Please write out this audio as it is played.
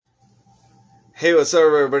Hey, what's up,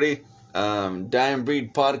 everybody? Dying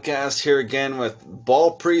Breed Podcast here again with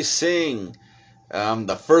Balpreet Singh,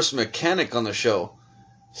 the first mechanic on the show.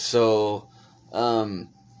 So,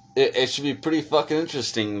 it should be pretty fucking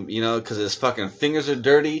interesting, because his fucking fingers are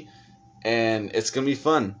dirty, and it's gonna be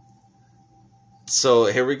fun. So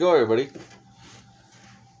here we go, everybody.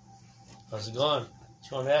 How's it going? What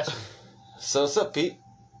you want to ask me? So what's up, Pete?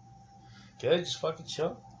 Good, just fucking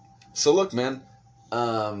chill. So look, man,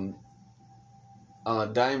 on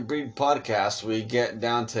a Dying Breed Podcast, we get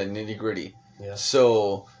down to nitty gritty. Yeah.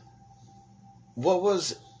 So, what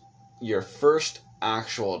was your first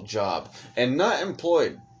actual job, and not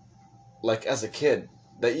employed, like as a kid,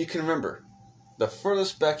 that you can remember? The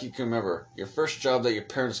furthest back you can remember, your first job that your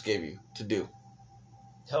parents gave you to do.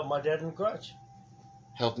 Help my dad in the garage.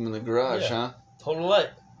 Help him in the garage, Yeah. huh? Total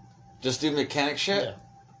light. Just do mechanic shit? Yeah.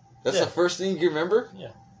 That's Yeah. the first thing you remember?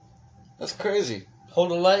 Yeah. That's crazy.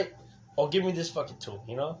 Hold the light. Or give me this fucking tool,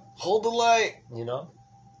 Hold the light.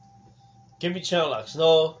 Give me channel locks.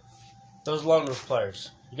 No, those long nose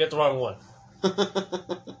pliers. You got the wrong one.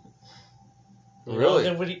 Really?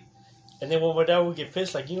 And then when my dad would get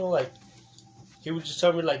pissed, he would just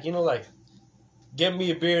tell me, get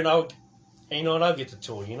me a beer and I'll get the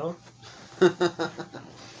tool, And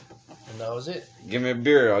that was it. Give me a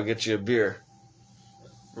beer, I'll get you a beer.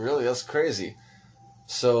 Really, that's crazy.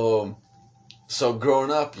 So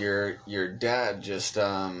growing up, your dad just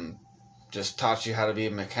taught you how to be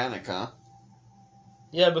a mechanic, huh?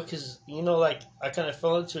 Yeah, because I kind of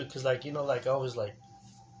fell into it because I was I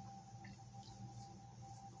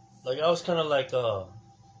was kind of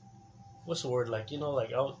what's the word, I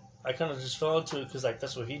kind of just fell into it because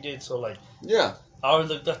that's what he did. So Yeah. I always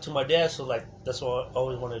looked up to my dad, so that's what I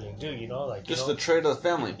always wanted to do. Just the trade of the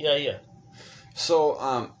family. Yeah.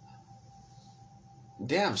 So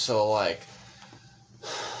damn. So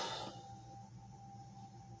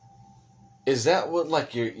is that what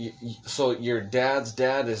so your dad's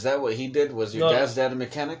dad? Is that what he did? Was your dad's dad a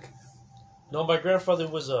mechanic? No, my grandfather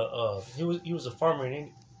was he was a farmer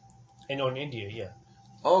in India. Yeah.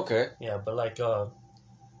 Oh, okay. Yeah, but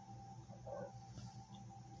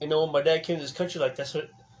when my dad came to this country,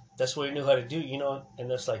 that's what he knew how to do, and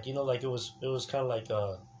that's it was kind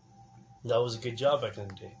of that was a good job back in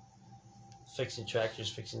the day, fixing tractors,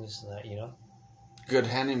 fixing this and that, Good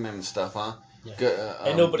handyman stuff, huh? Yeah. Good,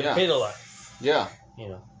 and nobody paid a lot. Yeah.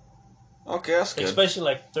 Okay, that's good.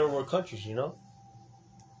 Especially third world countries,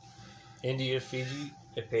 India, Fiji,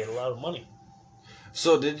 they paid a lot of money.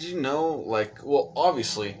 So did you know,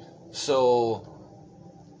 obviously, so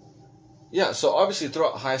obviously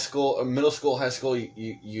throughout high school, middle school, high school,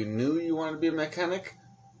 you knew you wanted to be a mechanic?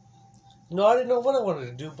 No, I didn't know what I wanted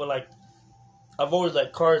to do, but I've always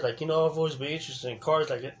liked cars, I've always been interested in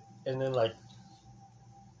cars, and then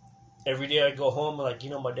every day I go home,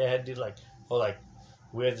 and my dad did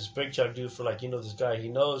we had this brake job due for this guy he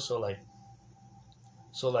knows, so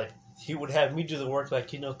he would have me do the work,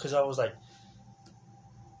 because I was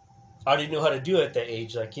I didn't know how to do it at that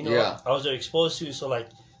age, Yeah. I was exposed to it, so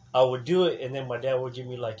I would do it, and then my dad would give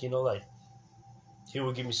me he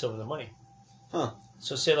would give me some of the money. Huh.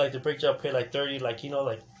 So say the brake job paid 30,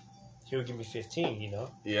 he would give me 15,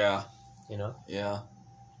 Yeah. You Yeah.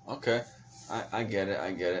 Okay. I get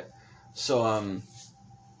it. So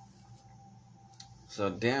so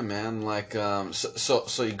damn, man,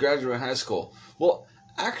 so you graduated high school. Well,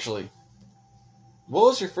 actually, what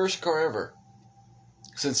was your first car ever?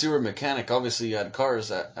 Since you were a mechanic, obviously you had cars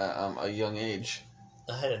at a young age.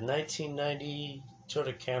 I had a 1990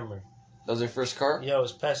 Toyota Camry. That was your first car? Yeah, it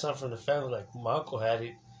was passed on from the family. My uncle had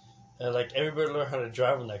it, and everybody learned how to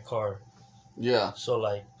drive in that car. Yeah. So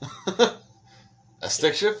a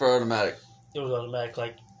stick shift or automatic? It was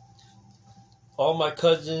automatic. All my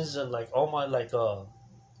cousins and all my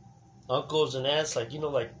uncles and aunts,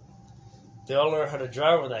 they all learned how to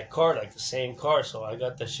drive in that car, the same car. So I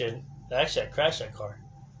got that shit. Actually, I crashed that car.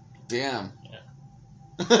 Damn.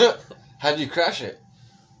 Yeah. How'd you crash it?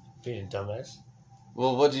 Being a dumbass.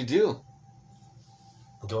 Well, what'd you do?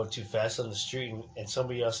 Going too fast on the street, and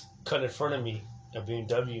somebody else cut in front of me, a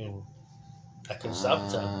BMW, and I couldn't stop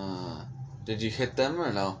the time. Did you hit them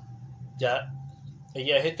or no? Yeah, I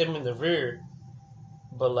hit them in the rear,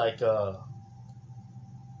 but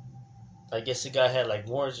I guess the guy had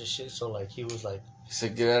warrants and shit, so he was He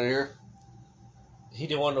said, "Get out of here." He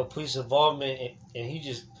didn't want no police involvement, and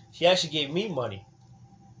he actually gave me money.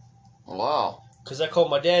 Wow. Cause I called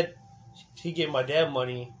my dad, he gave my dad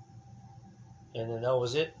money, and then that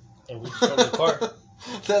was it, and we just drove the car.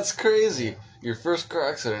 That's crazy. Your first car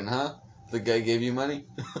accident, huh? The guy gave you money,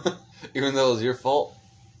 even though it was your fault.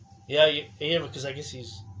 Yeah, because I guess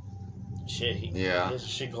Shit, he Yeah. has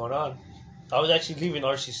shit going on. I was actually leaving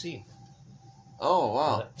RCC. Oh,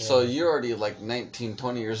 wow. Yeah. So you're already like 19,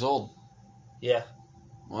 20 years old. Yeah.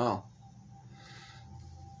 Wow.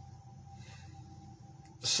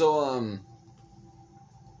 So,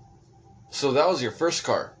 so that was your first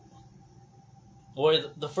car.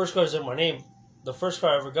 Well, the first car is in my name. The first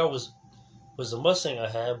car I ever got was the Mustang I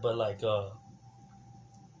had, but like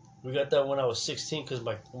we got that when I was 16 because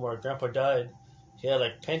when my grandpa died, he had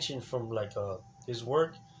like pension from like his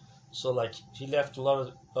work, so like he left a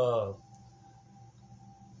lot of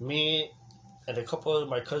me and a couple of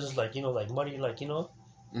my cousins like like money like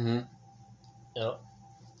Mm-hmm. you know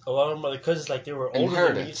a lot of my cousins like they were older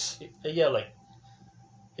than me. Inheritance. Yeah, like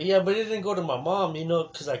yeah, but it didn't go to my mom,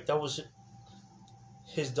 because like that was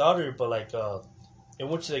his daughter, but like it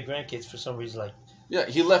went to their grandkids for some reason. Like Yeah,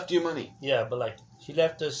 he left you money. yeah, but like he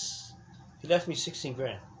left me 16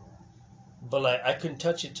 grand. But like I couldn't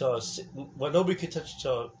touch it well, nobody could touch it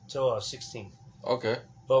till I was 16. Okay.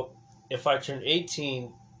 But if I turned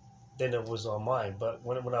 18, then it was on mine. But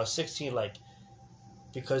when I was 16, like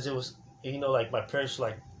because it was like my parents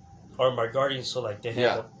like are my guardians, so like they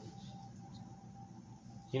had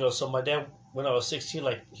so my dad when I was 16,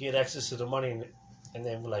 like he had access to the money, and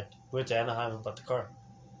then like we went to Anaheim and bought the car.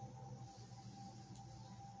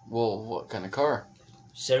 Well, what kind of car?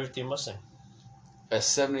 73 Mustang. A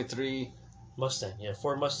 73 Mustang, yeah,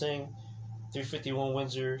 Ford Mustang, 351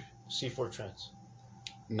 Windsor, C4 Trans.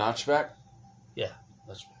 notchback? Yeah,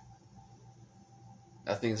 that's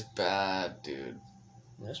That thing's bad, dude.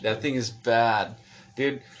 that's That thing is bad.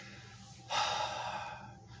 Dude,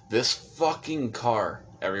 this fucking car,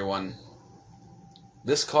 everyone.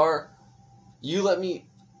 This car,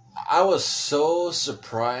 I was so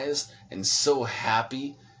surprised and so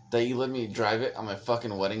happy that you let me drive it on my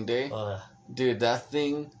fucking wedding day. Dude, that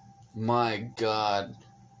thing, my God.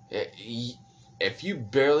 If you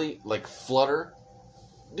barely, like, flutter,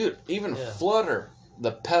 dude, even flutter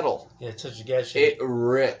the pedal. Yeah, touch the gas It shit.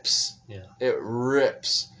 rips. Yeah. It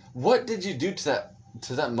rips. What did you do to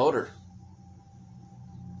that motor?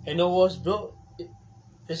 And know what's built?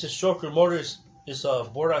 It's a stroker motor. It's a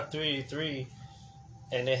Bordock 383,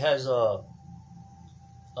 and it has a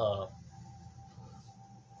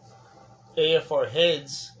AFR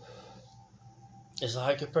heads. It's a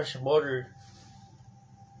high compression motor.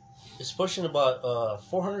 It's pushing about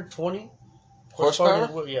 420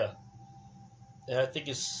 Horsepower? Yeah, and I think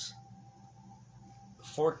it's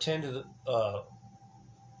 410 to the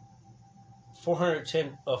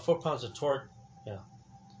 410 foot-pounds of torque. Yeah.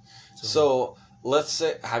 So let's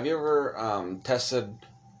say, have you ever tested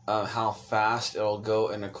how fast it'll go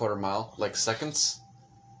in a quarter mile, like seconds?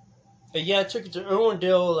 Yeah, I took it to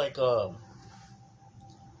Irwindale. Like the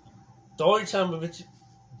only time I've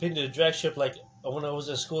been to the drag strip, like when I was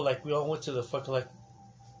in school, like we all went to the fucking like.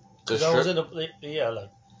 Cause I was in I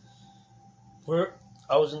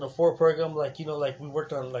was in the Ford program, like like we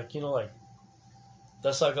worked on like like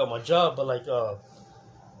that's how I got my job. But like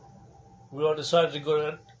we all decided to go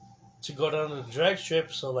down to the drag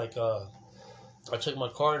strip. So like I took my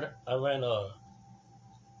car and I ran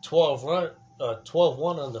 12-1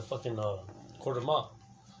 on the fucking quarter mile.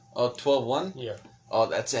 Oh, 12-1? Yeah. Oh,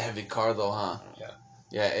 that's a heavy car though, huh? Yeah.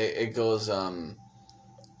 Yeah, it goes.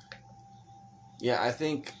 Yeah, I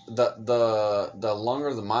think the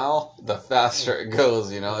longer the mile, the faster it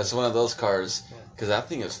goes. It's one of those cars because that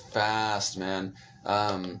thing is fast, man.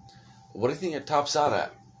 What do you think it tops out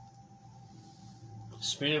at?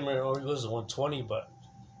 Speed limit only goes to 120, but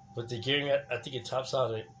the gearing, I think it tops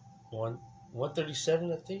out at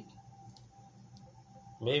 137. I think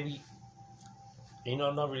maybe.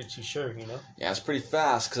 I'm not really too sure. Yeah, it's pretty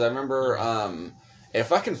fast because I remember.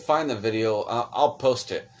 If I can find the video, I'll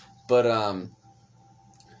post it. But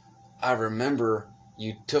I remember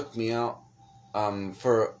you took me out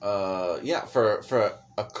for a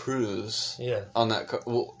cruise. Yeah. On that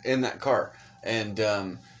in that car, and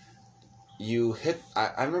you hit.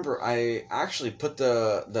 I remember I actually put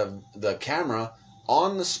the camera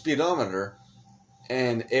on the speedometer,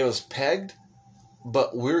 and it was pegged,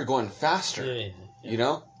 but we were going faster.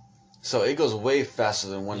 Yeah. So it goes way faster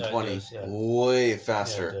than 120. Yeah, it does, yeah. Way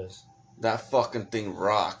faster. Yeah, it does. That fucking thing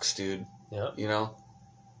rocks, dude. Yeah.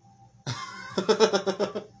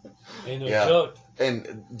 Ain't no joke.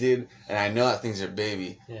 And dude, and I know that thing's your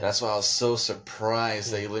baby. Yeah. That's why I was so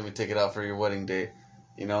surprised that you let me take it out for your wedding day.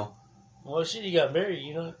 Well, shit, you got married,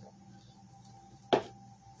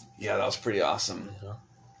 Yeah, that was pretty awesome.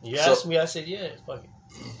 You asked me, I said, yeah, fuck it.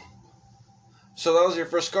 So that was your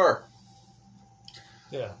first car?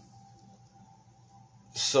 Yeah.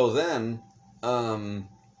 So then,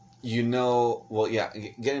 well, yeah,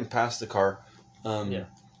 getting past the car, Yeah.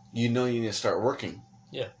 you need to start working.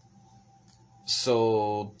 Yeah.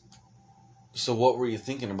 So, what were you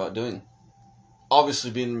thinking about doing?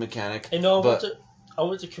 Obviously, being a mechanic, And no, but I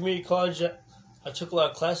went to community college. I took a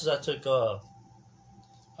lot of classes. I took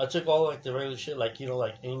all like the regular shit, like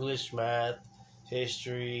like English, math,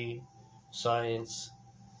 history, science,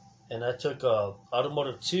 and I took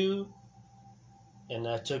automotive 2, and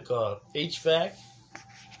I took HVAC,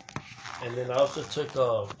 and then I also took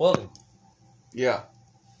welding. yeah,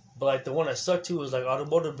 But like the one I stuck to was like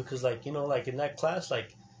automotive because like like in that class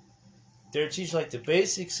like they're teaching like the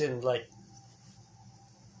basics and like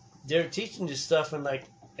they're teaching this stuff and I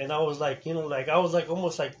was like like I was like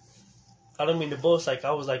almost like I don't mean to boast like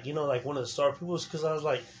I was like like one of the star pupils because I was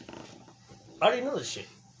like I already know this shit.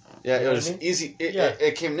 yeah, You it know was what I mean? easy. Yeah.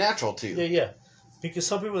 It came natural to you. Yeah. Because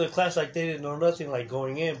some people in the class like they didn't know nothing like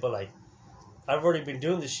going in, but like I've already been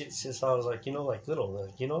doing this shit since I was like like little,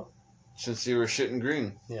 like. Since you were shitting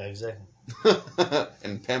green. Yeah, exactly.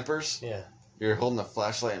 And Pampers. Yeah. You're holding the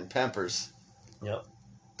flashlight and Pampers. Yep.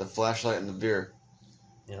 The flashlight and the beer.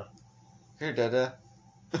 Yep. Here, Dada.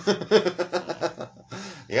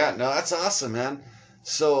 Yeah, no, that's awesome, man.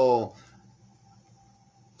 So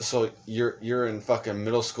you're in fucking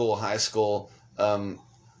middle school, high school,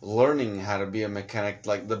 learning how to be a mechanic,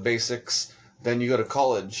 like the basics. Then you go to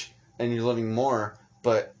college and you're learning more,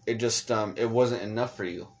 but it just it wasn't enough for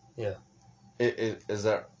you. Yeah. Is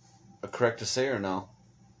that correct to say or no?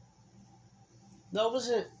 No, it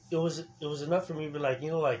wasn't. It was enough for me, but like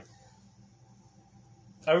like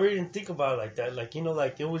I really didn't think about it like that. Like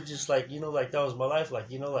like it was just like like that was my life.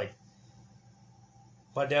 Like like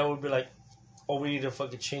my dad would be like, "Oh, we need to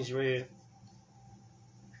fucking change the radio,"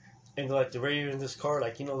 and like the radio in this car,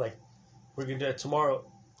 like like we're gonna do that tomorrow.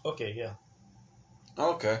 Okay, yeah.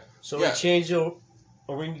 Okay. So Yeah. we change it,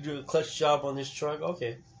 or we need to do a clutch job on this truck.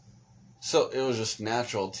 Okay. So it was just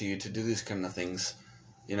natural to you to do these kind of things,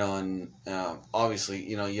 and obviously,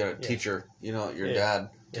 you had a teacher, your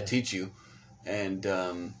dad to teach you, and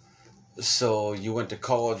so you went to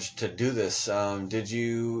college to do this. Did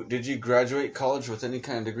you graduate college with any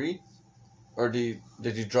kind of degree, or did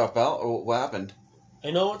you drop out, or what happened?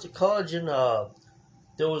 I know I went to college and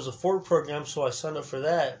there was a Ford program, so I signed up for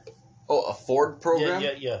that. Oh, a Ford program?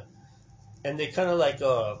 Yeah. And they kind of like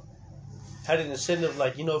had an incentive,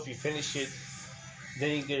 like if you finish it,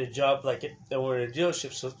 then you get a job like it. Then we're in a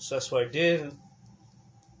dealership, so that's what I did. And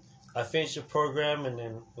I finished the program, and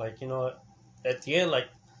then like at the end, like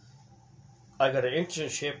I got an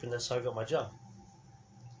internship, and that's how I got my job.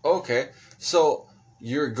 Okay, so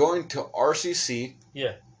you're going to RCC.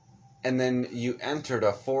 Yeah. And then you entered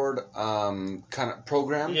a Ford kind of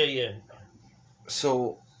program. Yeah.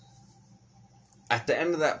 So at the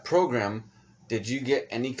end of that program, did you get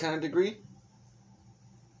any kind of degree?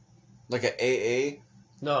 Like an AA?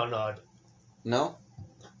 No. No?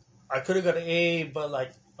 I could have got an A, but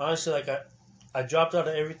like honestly, like I dropped out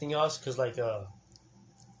of everything else because like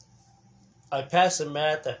I passed the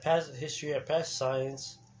math, I passed the history, I passed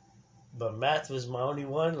science, but math was my only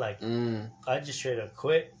one. Like I just straight up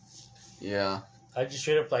quit. Yeah. I just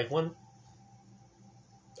straight up like I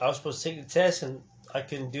was supposed to take the test and I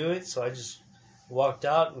couldn't do it, so I just walked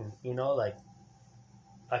out and like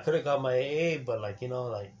I could have got my AA, but like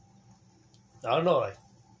like I don't know, like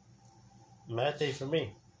math ain't for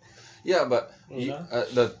me. Yeah, but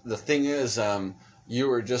the thing is, you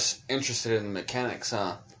were just interested in mechanics,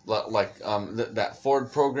 huh? Like that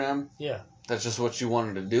Ford program. Yeah. That's just what you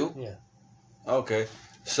wanted to do. Yeah. Okay.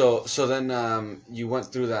 So then you went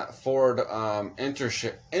through that Ford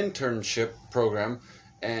internship program,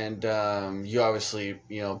 and you obviously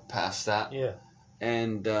passed that. Yeah.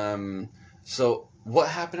 And so what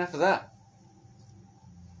happened after that?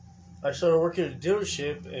 I started working at a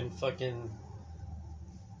dealership and fucking,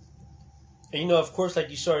 and of course, like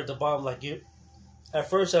you started the bomb, like you. At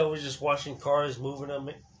first, I was just washing cars, moving them,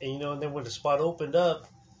 and and then when the spot opened up,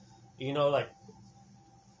 like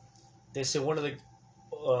they said one of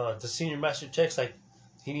the senior master techs like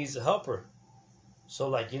he needs a helper, so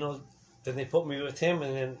like then they put me with him,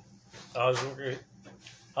 and then I was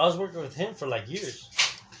working with him for like years.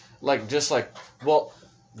 Like just like well,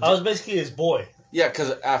 I was basically his boy. Yeah, because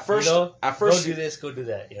at first, go do this, go do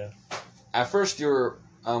that. Yeah. At first, you're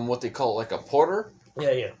what they call like a porter.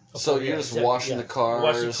 Yeah. So you're just washing the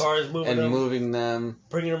cars, moving them,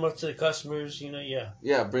 bringing them up to the customers. Yeah.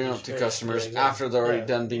 Yeah, bringing them up to customers after they're already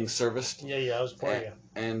done being serviced. Yeah. I was porter.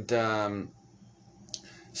 And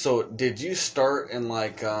so did you start in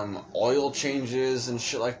like oil changes and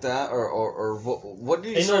shit like that, or what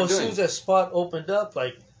did you start doing? As soon as that spot opened up,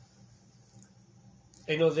 like,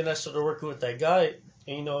 then I started working with that guy,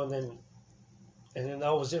 and and then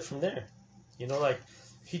that was it from there. Like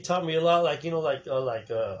he taught me a lot, like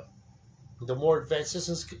the more advanced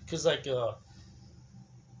systems, because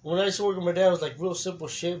when I used to work with my dad, it was like real simple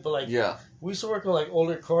shit, but like Yeah. we used to work on like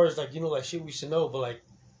older cars, like like shit we used to know, but like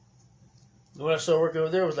when I started working over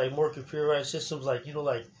there, it was like more computerized systems, like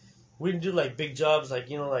like we didn't do like big jobs, like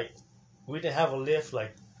like we didn't have a lift,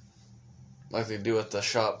 like they do at the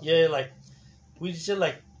shop. yeah, like we just did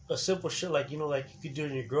like a simple shit, like like you could do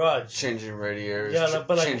in your garage, Changing radiators, yeah,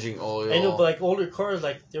 but like changing oil. I know, but like older cars,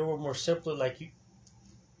 like they were more simpler, like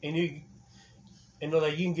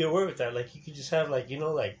like you can get away with that, like you could just have like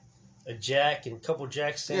like a jack and a couple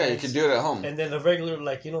jack stands. Yeah, you can do it at home. And then a regular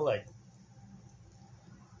like like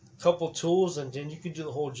couple tools, and then you could do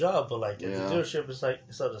the whole job. But like at the dealership, it's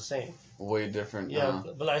not the same. Way different. Yeah,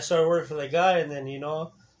 but I started working for that guy, and then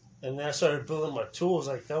and then I started building my tools.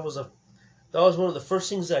 Like that was one of the first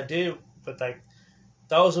things I did. But like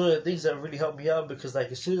that was one of the things that really helped me out, because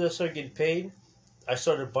like as soon as I started getting paid, I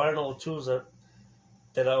started buying all the tools that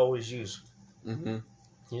I always use. Mm-hmm.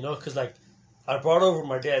 Because like I brought over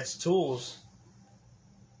my dad's tools,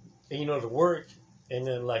 and, to work, and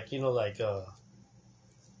then like because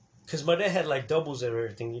my dad had like doubles of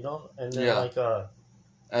everything, and then like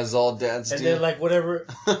as all dads do. And then like whatever,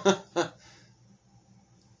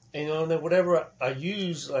 and then whatever I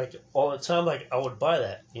use like all the time, like I would buy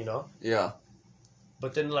that, Yeah.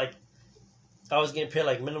 But then like I was getting paid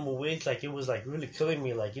like minimum wage, like it was like really killing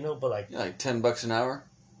me, like but like like $10 an hour.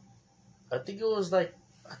 I think it was $11 at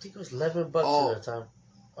the time.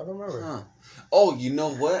 I don't remember. Huh. Oh, you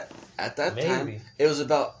know what? At that time, it was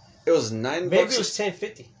 $9. Maybe it was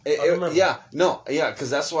 $10.50. I remember. Yeah, no, yeah, because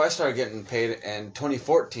that's why I started getting paid in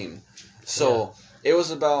 2014. So it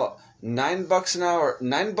was about $9 an hour.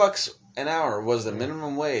 $9 an hour was the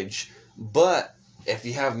minimum wage, but if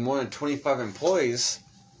you have more than 25 employees,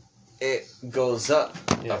 it goes up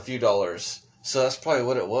a few dollars. So that's probably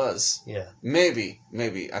what it was. Yeah. Maybe.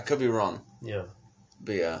 I could be wrong. Yeah.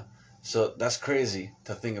 But yeah. So that's crazy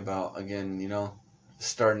to think about again,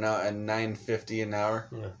 starting out at $9.50 an hour.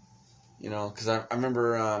 Yeah. Because I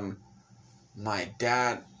remember my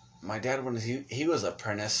dad when he was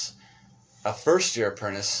apprentice, a first year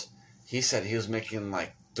apprentice, he said he was making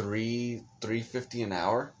like $3.50 an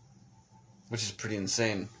hour, which is pretty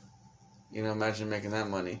insane. Imagine making that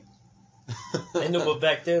money. I know, but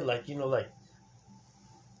back then,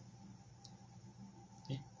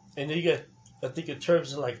 and then you got, I think in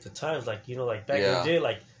terms of like the times, like like back in the day,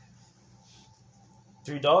 like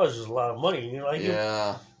 $3 was a lot of money. You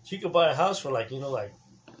could buy a house for like like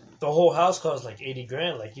the whole house cost like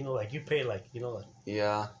 $80,000. Like like you pay like like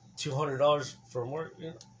 $200 for more.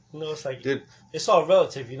 It's like it's all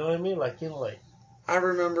relative. You know what I mean? Like like I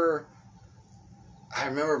remember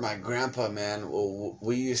my grandpa, man.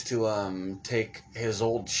 We used to take his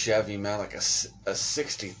old Chevy, man, like a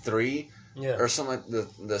 63. Yeah. Or something like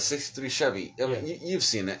the 63 Chevy. I mean, you've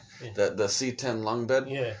seen it. Yeah. The C10 long bed.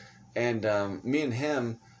 Yeah. And me and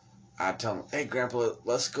him, I'd tell him, "Hey, Grandpa,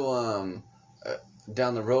 let's go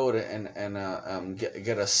down the road and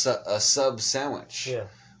get a sub sandwich." Yeah.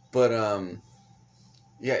 But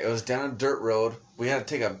it was down a dirt road. We had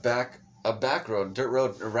to take a back road, dirt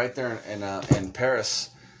road, right there in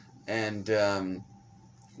Paris, and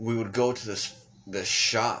we would go to this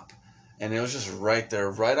shop. And it was just right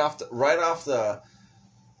there, right off the.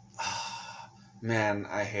 Man,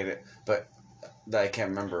 I hate it, but I can't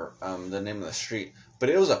remember the name of the street. But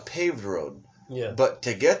it was a paved road. Yeah. But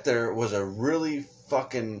to get there was a really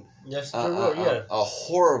fucking dirt road, a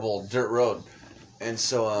horrible dirt road, and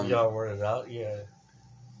so y'all wore it out,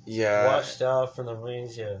 washed out from the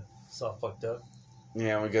rains, it's all fucked up.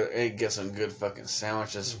 Yeah, we get some good fucking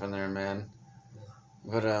sandwiches from there, man.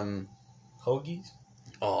 But hoagies.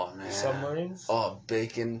 Oh man. Submarines. Oh,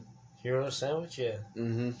 bacon. Hero sandwich,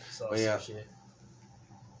 Mm-hmm. It's awesome shit.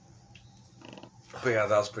 But yeah,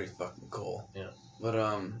 that was pretty fucking cool. Yeah. But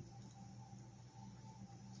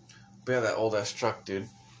that old ass truck, dude.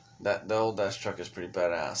 The old ass truck is pretty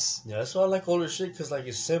badass. Yeah, that's why I like older shit, because like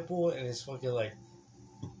it's simple and it's fucking like,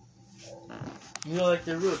 like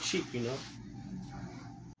they're real cheap,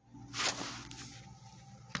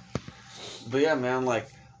 But yeah, man, like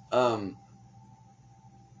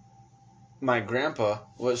my grandpa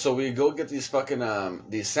so we go get these fucking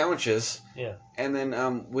these sandwiches. Yeah. And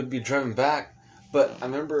then we'd be driving back, but I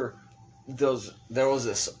remember there was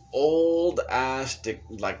this old ass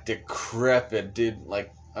decrepit dude,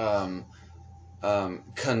 like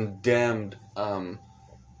condemned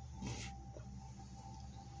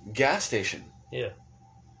gas station. Yeah.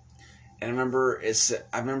 And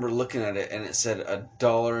I remember looking at it, and it said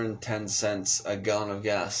 $1.10 a gallon of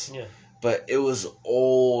gas. Yeah. But it was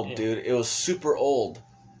old, Yeah. dude. It was super old,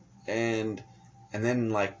 and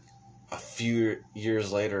then like a few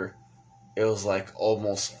years later, it was like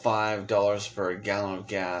almost $5 for a gallon of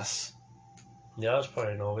gas. Yeah, that was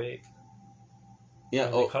probably in 08. Yeah,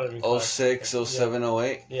 When the economy 06, crashed. 07,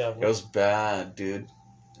 08. Yeah. It was bad, dude.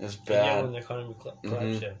 It was Yeah, bad. when the economy collapsed,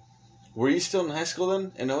 Mhm. yeah. Were you still in high school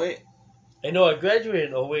then, in 08? I know, I graduated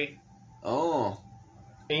in 08. Oh.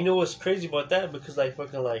 And you know what's crazy about that? Because, like,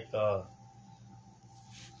 fucking, like,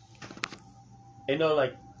 you know,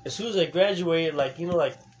 like, as soon as I graduated, like, you know,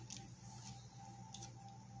 like,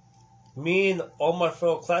 me and all my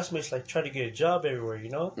fellow classmates, like, tried to get a job everywhere, you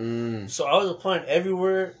know? Mm. So I was applying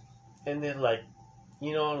everywhere, and then, like,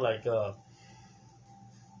 you know, like,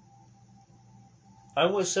 I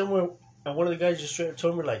went somewhere, and one of the guys just straight up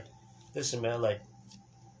told me, like, listen, man, like,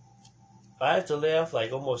 I have to lay off,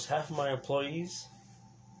 like, almost half of my employees,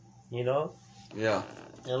 you know? Yeah.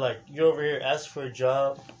 And, like, you're over here asking for a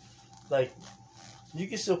job. Like, you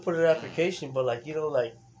can still put an application, but, like, you know,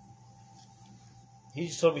 like, he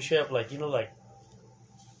just told me straight up, like, you know, like,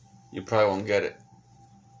 You probably won't get it.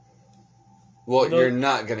 Well, You know- you're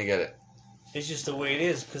not going to get it. it's just the way it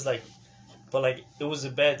is. Because, like, but, like, it was a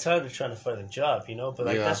bad time to try to find a job, you know? But,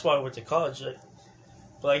 like, Yeah. that's why I went to college. Like,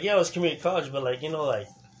 but, like, yeah, I was community college, but, like, you know, like,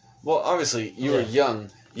 Well, obviously, you were Yeah.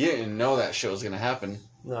 young. You didn't know that shit was going to happen.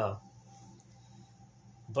 no.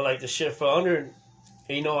 But, like, the shit fell under, and,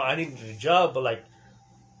 you know, I needed a job, but, like,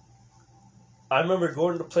 I remember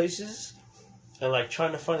going to places and, like,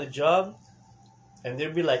 trying to find a job, and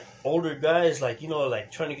there'd be, like, older guys, like, you know,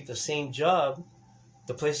 like, trying to get the same job,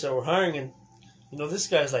 the place that were hiring, and, you know, this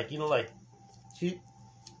guy's, like, you know, like,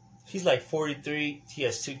 he's, like, 43, he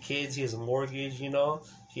has 2 kids, he has a mortgage, you know,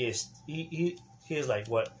 he has, like,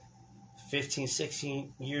 what, 15,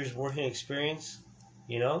 16 years working experience,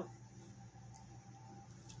 you know?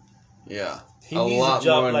 Yeah. He A needs lot a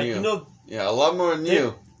job, more than like, you. you know, Yeah, a lot more than They-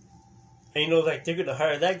 you. and, you know, like, they're gonna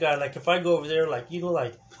hire that guy, like, if I go over there, like, you know,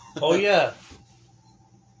 like, oh, yeah,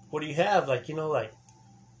 what do you have? Like, you know, like,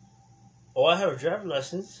 oh, I have a driver's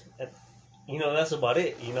license, and, you know, that's about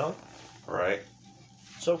it, you know? Right.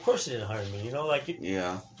 So, of course, they didn't hire me, you know, like,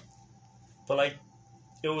 Yeah. but, like,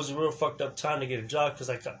 it was a real fucked up time to get a job, because,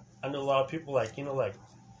 like, I know a lot of people, like, you know, like,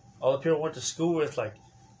 all the people I went to school with, like,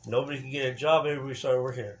 nobody could get a job, everybody started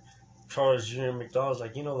working at Charles Jr. McDonald's,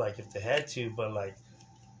 like, you know, like, if they had to, but, like,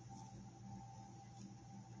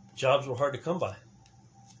 jobs were hard to come by.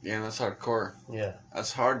 Yeah, that's hardcore. Yeah.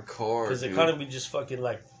 That's hardcore, Because the dude. economy just fucking,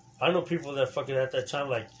 like, I know people that fucking at that time,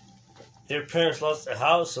 like, their parents lost their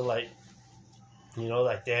house, so, like, you know,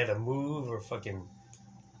 like, they had to move or fucking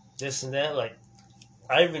this and that. Like,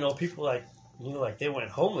 I even know people, like, you know, like, they went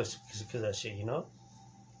homeless because of that shit, you know?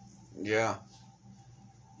 Yeah.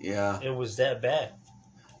 Yeah. It was that bad.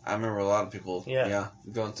 I remember a lot of people, Yeah.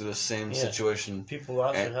 going through the same Yeah. situation. People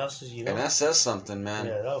lost And- their houses, you know? And that says something, man.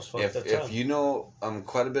 Yeah, that was fucked up If time. you know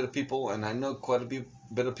quite a bit of people, and I know quite a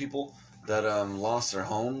bit of people that lost their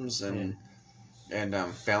homes and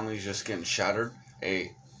families just getting shattered,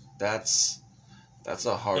 hey, that's a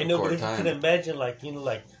hardcore You know, but if you time. can imagine, like, you know,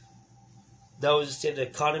 like, that was just the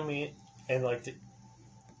economy and, like,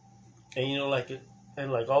 and, you know, like,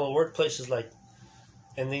 and, like, all the workplaces, like,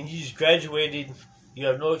 and then you just graduated, you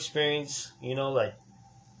have no experience, you know, like,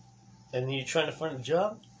 and then you're trying to find a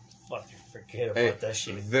job? Fucking forget about Hey, that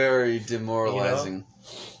shit. very demoralizing.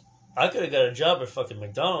 I could have got a job at fucking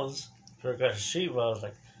McDonald's or across the street, but I was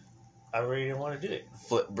like, I really didn't want to do it.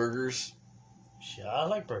 Flip burgers. Shit, I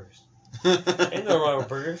like burgers. Ain't nothing wrong with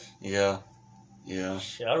burgers. Yeah. Yeah.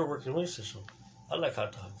 Shit, I would work in the Winter Station. I like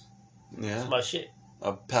hot dogs. Yeah. That's my shit.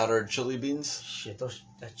 Powdered chili beans. Shit,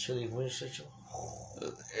 that chili Winter Station.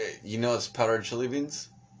 You know it's powdered chili beans?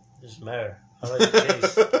 Doesn't matter. I like the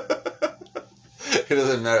taste. It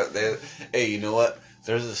doesn't matter. Hey, you know what?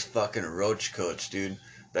 There's this fucking roach coach, dude,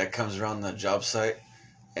 that comes around the job site,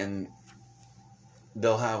 and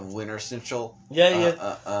they'll have Winter Central.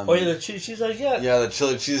 Yeah. Oh, yeah, the chili cheese dogs, yeah. Yeah, the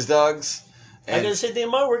chili cheese dogs. I got the same thing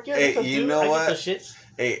in my work, yeah. Hey, they come you through. know I what? get the shits.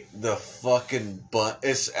 Hey, the fucking bun.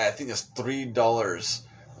 I think it's $3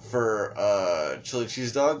 for chili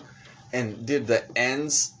cheese dog, and dude, the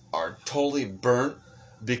ends are totally burnt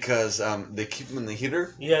because they keep them in the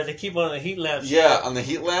heater. Yeah, they keep on the heat lamps. Yeah, on the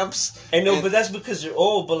heat lamps. I know, And- but that's because they're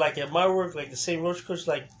old. But, like, at my work, like, the same roach coach,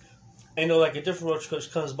 like, I know, like, a different roach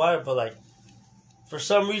coach comes by, but, like, for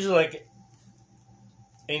some reason, like,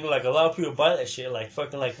 you know, like, a lot of people buy that shit. Like,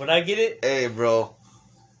 fucking, like, when I get it, Hey, bro,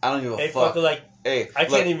 I don't give a hey, fuck. fucking, like, Hey, I look,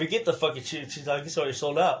 can't even get the fucking chili cheese dog. It's already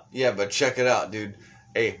sold out. Yeah, but check it out, dude.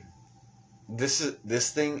 Hey, this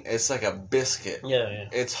thing. It's like a biscuit. Yeah.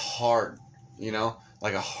 It's hard,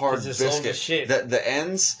 like a hard 'Cause it's all the biscuit. shit. The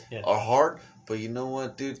ends Yeah. are hard, but you know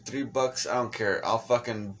what, dude? $3, I don't care. I'll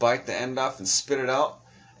fucking bite the end off and spit it out,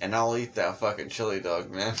 and I'll eat that fucking chili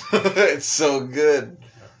dog, man. It's so good.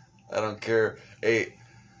 I don't care. Hey,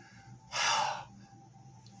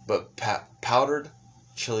 but powdered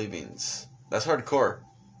chili beans. That's hardcore.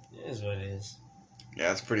 It is what it is.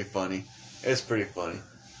 Yeah, it's pretty funny. It's pretty funny.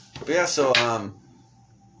 But yeah, so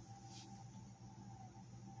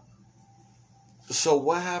so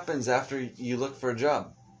what happens after you look for a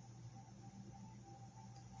job?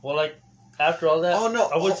 Well, like after all that, Oh, no.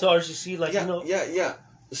 I went to RCC. Like Yeah.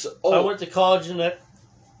 So, I went to college and that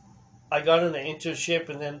I got an internship,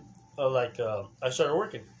 and then I started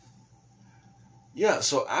working. yeah.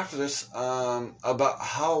 So after this, about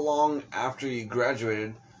how long after you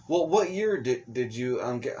graduated? Well, what year did you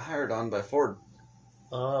get hired on by Ford?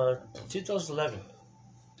 2011.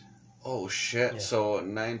 Oh shit! Yeah. So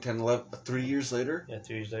 9, 10, 11, 3 years later. Yeah,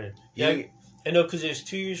 3 years later. You- Yeah, I know, because there's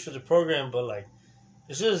 2 years for the program, but like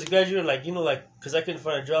as soon as I graduated, because I couldn't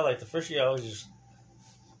find a job. Like the first year, I was just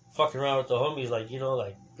fucking around with the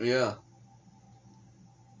homies, Yeah.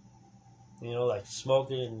 like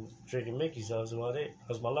smoking and drinking Mickey's. That was about it. That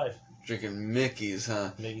was my life. Drinking Mickey's,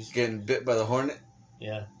 huh? Mickey's. Getting bit by the hornet.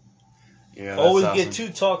 Yeah. Yeah. That's Always awesome. get 2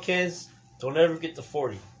 tall cans. Don't ever get the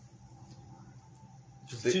 40.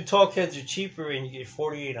 'Cause The- 2 tall cans are cheaper, and you get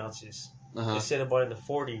 48 ounces Uh-huh. instead of buying the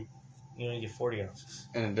 40. You only get 40 ounces.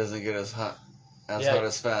 And it doesn't get as hot Yeah.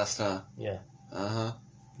 as fast, huh? Yeah. Uh-huh.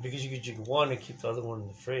 Because you could drink one and keep the other one in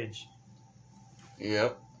the fridge.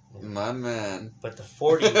 Yep. Yeah. My man. But the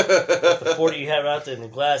 40, the 40 you have out there in the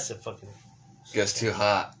glass, it fucking Gets too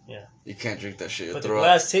hot. Yeah. You can't drink that shit. You'll But the throw up.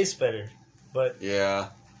 glass tastes better. But Yeah.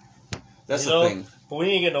 That's You the know, thing. but we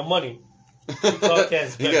ain't get no money. tall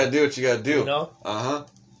cans You better. gotta do what you gotta do. You know? Uh-huh.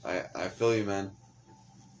 I feel you, man.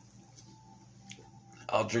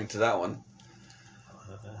 I'll drink to that one.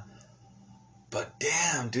 But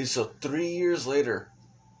damn, dude, so 3 years later,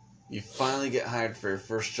 you finally get hired for your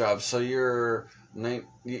first job. So you're 20?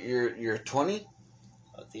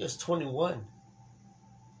 I think it was 21.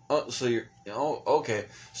 Oh, so okay.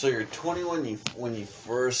 So you're 21 when you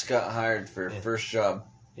first got hired for your first job.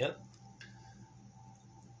 Yep.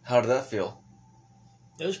 How did that feel?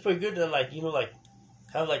 It was pretty good to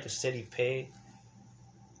have a steady pay.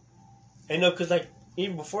 And because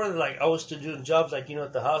even before that, I was still doing jobs at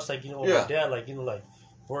the house, with Yeah. my dad,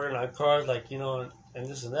 working on cars, and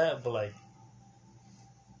this and that. But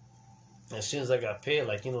as soon as I got paid,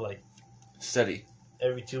 Steady.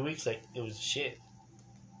 every 2 weeks, it was shit.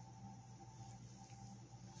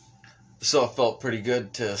 So it felt pretty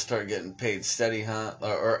good to start getting paid steady, huh?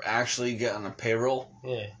 Or actually get on a payroll.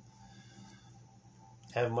 Yeah.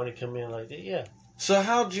 Have money come in like that, yeah. So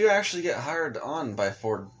how did you actually get hired on by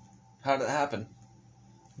Ford? How did it happen?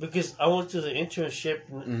 Because I went to the internship,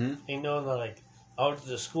 and, Mm-hmm. I went to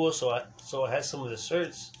the school, so I had some of the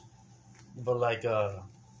certs, but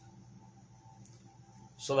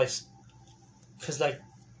because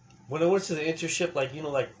when I went to the internship,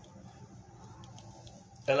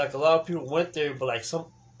 and a lot of people went there, but some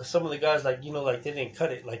of the guys they didn't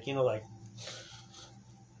cut it,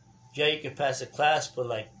 yeah, you can pass a class,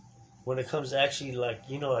 but when it comes to actually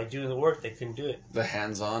doing the work, they couldn't do it. The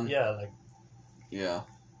hands-on. Yeah, Yeah.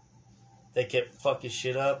 they kept fucking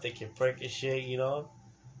shit up, they kept breaking shit,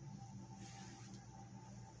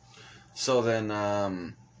 So then,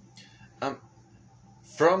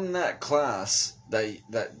 from that class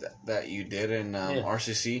that you did in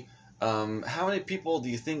RCC, how many people do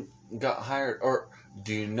you think got hired, or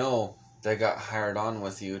do you know that got hired on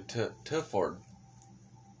with you to Ford?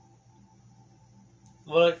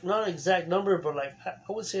 Well, not an exact number, but I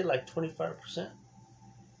would say 25%.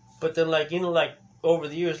 But then over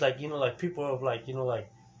the years, people have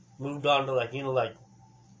moved on to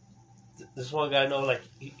this one guy I know,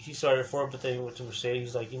 he started Ford, but then he went to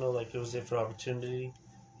Mercedes, it was a different opportunity,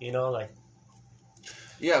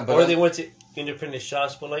 Yeah, but or they went to independent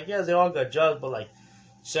shops, but yeah, they all got jobs, but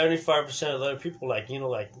 75% of the other people,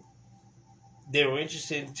 they were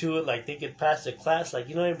interested into it, they could pass the class,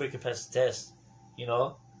 anybody could pass the test,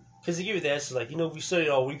 because they give you the answer, we studied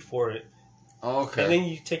all week for it, okay. and then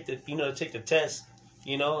you take the test,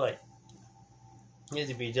 you have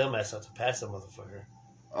to be a dumbass not to pass that motherfucker.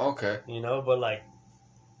 Okay. But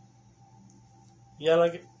yeah,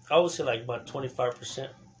 I would say about 25%.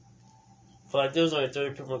 But there was only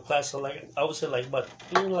 30 people in class, so I would say about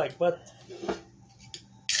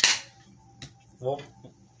well,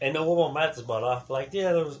 and then what my math is about off.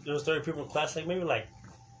 Yeah, there was 30 people in class, maybe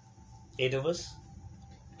 8 of us.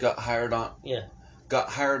 got hired on. Yeah. Got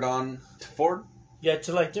hired on to Ford. Yeah,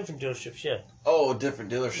 to like different dealerships. Yeah. Oh,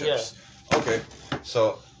 different dealerships. Yeah. Okay,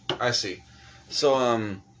 so I see.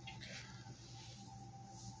 So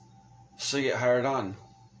so you get hired on.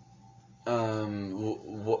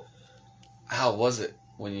 How was it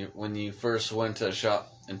when you first went to a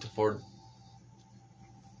shop into Ford?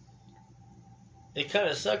 It kind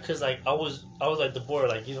of sucked because like I was like the board,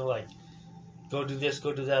 like like go do this,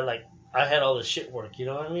 go do that. Like I had all the shit work. You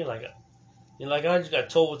know what I mean? Like like I just got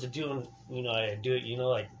told what to do, and I had to do it.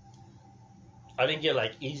 Like I didn't get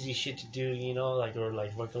like easy shit to do. Like or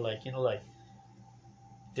like working like like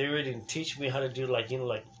they really didn't teach me how to do like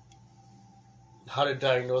like how to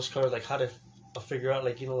diagnose cars, like how to figure out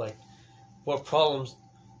like like what problems.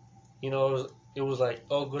 It was like,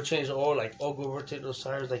 oh, go change the oil, like, oh, go rotate those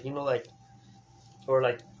tires, like like, or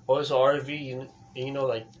like, oh, it's an RV,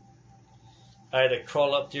 like I had to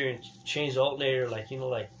crawl up there and change the alternator, like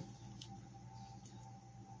like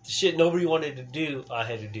the shit nobody wanted to do, I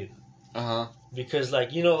had to do. Because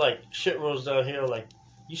like like shit rolls down here, like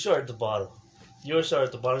you start at the bottom, you start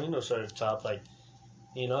at the bottom, start at the top, like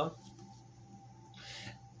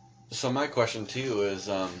So my question to you is,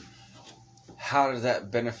 how does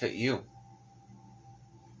that benefit you?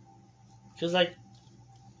 Because like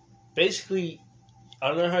basically, I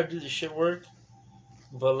don't know how to do the shit work,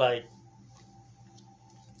 but like,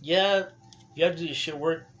 yeah, you have to do the shit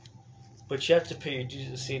work, but you have to pay your dues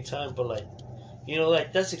at the same time. But like,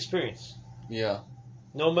 like that's experience. Yeah.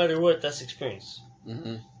 No matter what, that's experience.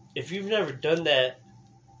 Mm-hmm. If you've never done that,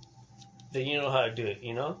 then you know how to do it.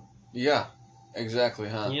 Yeah. Exactly,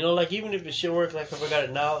 huh? Like even if the shit work, like if I got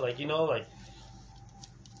it now, like like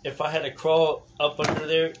if I had to crawl up under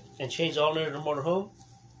there and change the alternator to motorhome,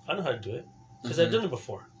 I know how to do it because I've done it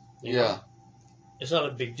before. You know? It's not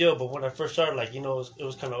a big deal, but when I first started, like it was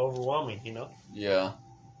kind of overwhelming. Yeah.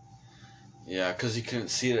 Yeah, because you couldn't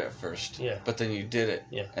see it at first. Yeah. But then you did it.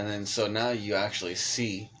 Yeah. And then so now you actually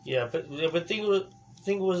see. Yeah, but thing was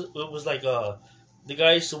it was like the guy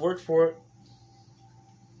I used to work for,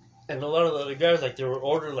 and a lot of the other guys like they were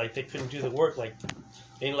older, like they couldn't do the work, like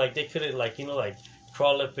they couldn't like like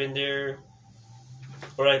crawl up in there,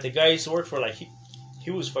 or like the guy I used to work for, like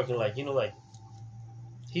he was fucking like like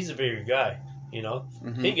he's a bigger guy, he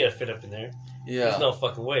didn't get to fit up in there. Yeah. There's no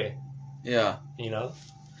fucking way. Yeah.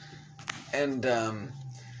 And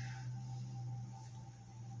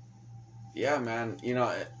yeah, man,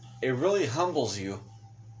 it really humbles you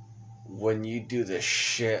when you do this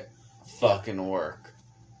shit fucking work.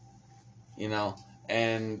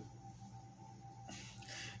 And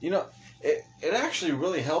it actually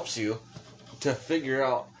really helps you to figure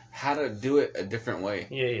out how to do it a different way.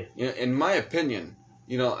 Yeah. In my opinion,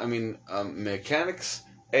 mechanics,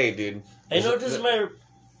 hey, dude. I know it doesn't matter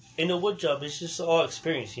in a wood job, it's just all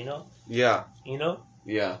experience, Yeah.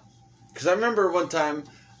 Yeah. Because I remember one time,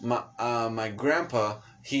 my grandpa,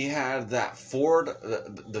 he had that Ford,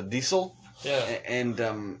 the diesel. Yeah. And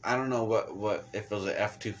I don't know what if it was an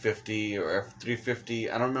F-250 or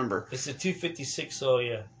F-350. I don't remember. It's a 256, so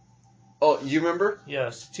yeah. Oh, you remember? Yeah,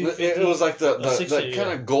 it's a 250. It was like the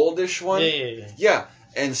kind of goldish one. Yeah. Yeah,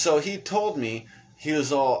 and so he told me, he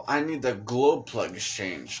was all, I need the globe plugs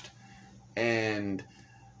changed. And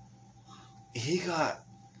he got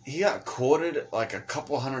quoted like a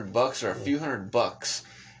couple $100 or a few $100.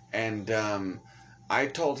 And I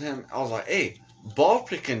told him, I was like, hey,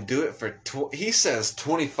 Ballpree can do it for he says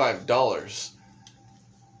 $25,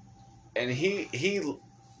 and he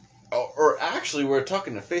or actually we were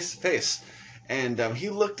talking to face, and he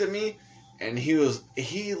looked at me, and he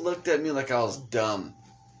looked at me like I was dumb,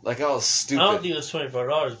 like I was stupid. I don't think it was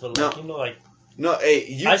 $25, but like no, like no,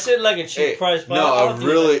 hey, I said like a cheap price, but no, I don't think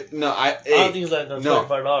I don't think it's like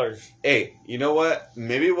 $25. Hey, you know what?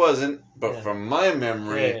 Maybe it wasn't, but from my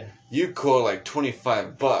memory, you quoted like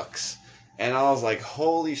 $25. And I was like,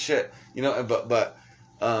 holy shit. But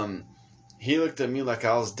he looked at me like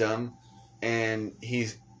I was dumb, and he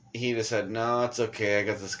just said, no, it's okay, I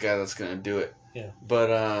got this guy that's gonna do it. Yeah. But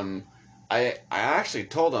I actually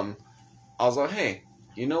told him, I was like, hey,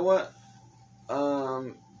 you know what?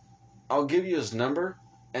 I'll give you his number,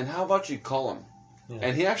 and how about you call him? Yeah.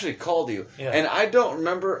 And he actually called you. Yeah. And I don't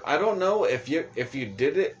know if you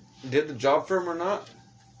did the job for him or not.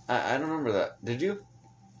 I don't remember that. Did you?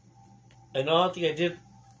 I don't think I did.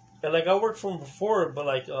 Like I worked for him before, but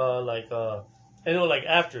I know like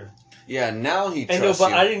after. Yeah, now he trusts you. I know,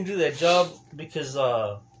 but I didn't do that job because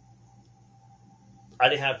I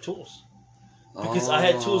didn't have tools. Because I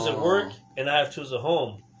had tools at work and I have tools at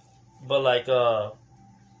home, but like I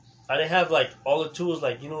didn't have like all the tools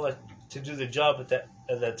like like to do the job at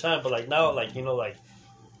that time. But like now, like like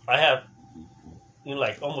I have,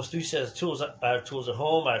 like almost 3 sets of tools. I have tools at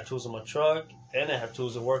home, I have tools in my truck, and I have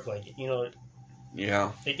tools at work. Like,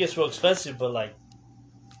 Yeah. it gets real expensive, but like,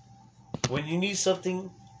 when you need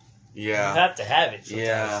something, you Yeah. have to have it sometimes.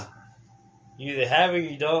 Yeah. You either have it or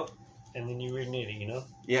you don't, and then you really need it,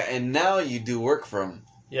 Yeah, and now you do work for them.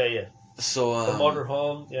 Yeah. So, The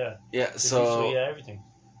motorhome, yeah. Yeah, The so... diesel, yeah, everything.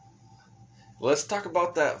 Let's talk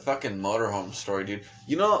about that fucking motorhome story, dude.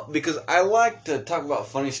 Because I like to talk about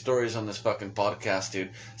funny stories on this fucking podcast,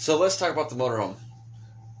 dude. So let's talk about the motorhome.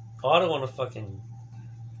 Oh, I don't want to fucking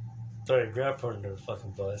throw your grandpa under the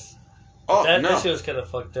fucking bus. Oh, That no. shit was kind of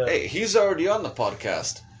fucked up. Hey, he's already on the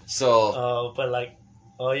podcast. So... But like,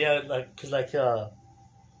 oh yeah, like, cause like,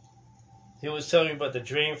 he was telling me about the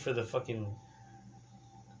drain for the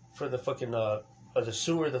the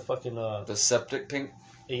sewer, the septic tank?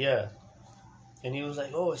 yeah. And he was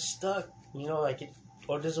like, oh, it's stuck, like it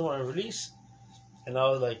doesn't want to release. And I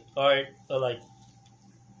was like, all right, like,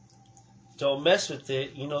 don't mess with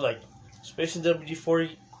it, like, especially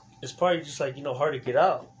WD-40, it's probably just like, hard to get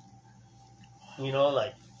out.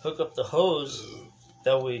 Like, hook up the hose,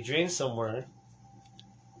 that way it drains somewhere,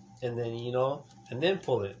 and then, and then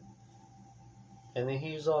pull it. And then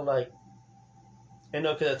he was all like,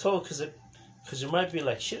 because I told him, because there might be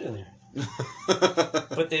like shit in there.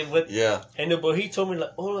 Yeah. But he told me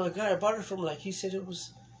like, oh, the guy I bought it from, like, he said it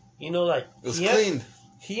was, like, it was clean.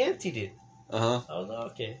 He emptied it. Uh-huh. I was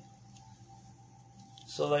like, okay.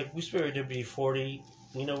 So like, we sprayed WD-40,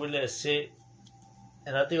 we let it sit,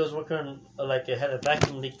 and I think I was working on, like, it had a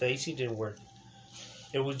vacuum leak. The AC didn't work.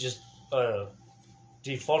 It was just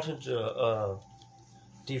defaulting to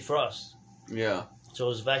defrost. Yeah. So it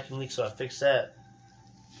was vacuum leak, so I fixed that.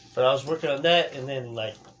 But I was working on that, and then,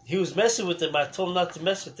 like, he was messing with it, but I told him not to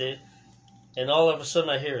mess with it. And all of a sudden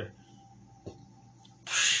I hear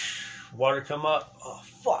water come out. Oh,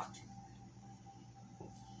 fuck.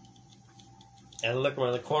 And I look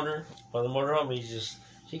around the corner by the motorhome,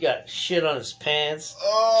 he got shit on his pants,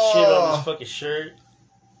 shit on his fucking shirt.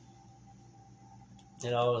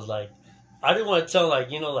 And I was like, I didn't want to tell him,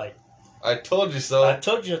 like, like, I told you so. I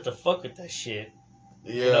told you not to fuck with that shit.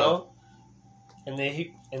 Yeah. And then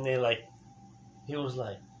he was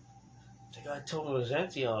like, the guy told me it was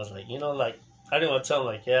empty. I was like, like, I didn't want to tell him,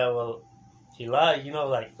 like, yeah, well, he lied,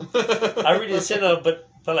 like, I really didn't say no, but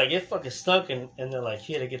like, it fucking stunk, and then, like,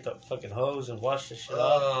 he had to get the fucking hose and wash the shit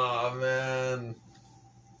off. Oh, man.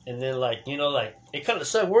 And then, like, like, it kind of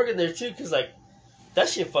sucked working there, too, because, like, that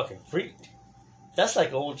shit fucking freaked. That's,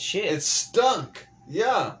 like, old shit. It stunk.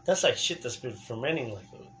 Yeah. That's, like, shit that's been fermenting, like,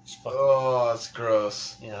 it's fucking... Oh, that's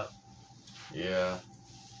gross. Yeah. Yeah.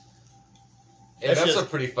 And that's a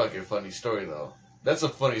pretty fucking funny story, though. That's a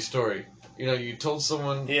funny story. You told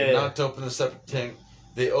someone not to open the septic tank.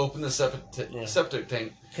 They open the septic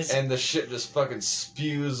tank, and the shit just fucking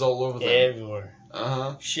spews all over them. Everywhere.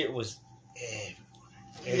 Uh-huh. Shit was everywhere.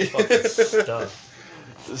 It fucking stunk.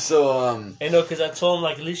 So, because I told him,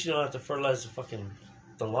 like, at least you don't have to fertilize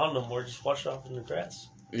the lawn no more. Just wash it off in the grass.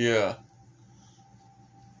 Yeah.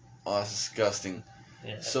 Oh, that's disgusting.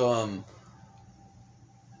 Yeah. So,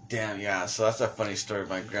 damn, yeah. So that's a funny story of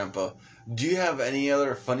my grandpa. Do you have any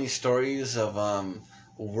other funny stories of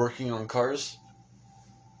working on cars?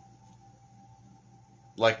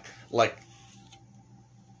 Like,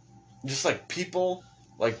 just like people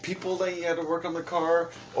that you had to work on the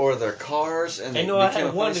car or their cars, and I know I had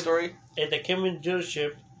a funny story. And they came in the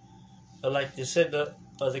dealership, like they said, the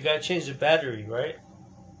guy changed the battery, right?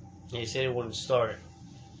 And he said it wouldn't start.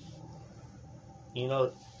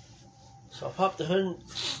 So I popped the hood,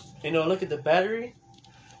 and, look at the battery.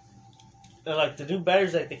 And, like, the new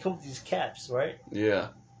batteries, like, they come with these caps, right? Yeah.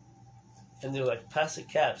 And they're, like, plastic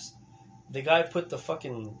caps. The guy put the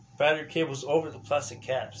fucking battery cables over the plastic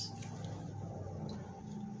caps.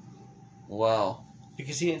 Wow.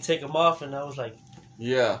 Because he didn't take them off, and I was like...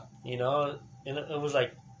 Yeah. and it was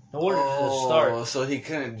like, no wonder it didn't start. Oh, so he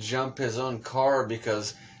couldn't jump his own car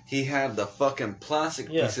because he had the fucking plastic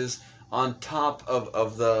pieces on top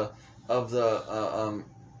of the over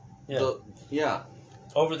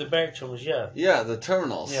the battery terminals, yeah, the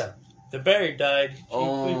terminals. Yeah, the battery died.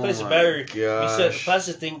 We replaced the battery. We set the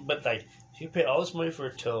plastic thing, but like he paid all this money for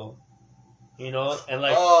a tow, and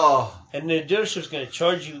like, and the dealership's gonna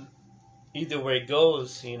charge you either way it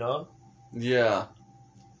goes, Yeah.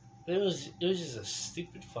 It was just a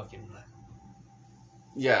stupid fucking.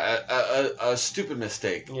 Yeah, a stupid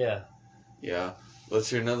mistake. Yeah. Yeah. Let's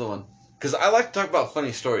hear another one. Because I like to talk about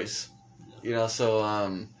funny stories.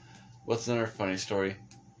 So, what's another funny story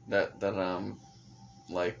that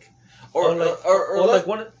like... Or like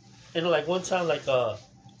one time, like,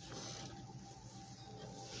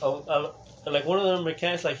 like one of the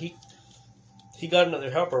mechanics, like he got another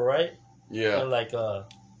helper, right? Yeah. And like I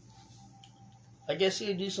guess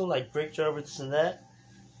he'd do some like brake job or this and that.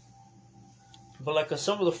 But like on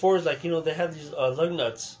some of the Fords, like they have these lug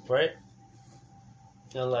nuts, right?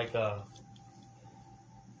 And like I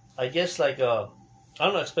guess like I'm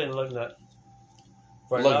not explaining lug nut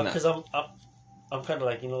right Lug now nut. because I'm kind of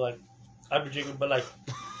like like I've been drinking, but like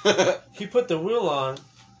he put the wheel on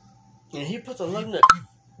and he put the lug nut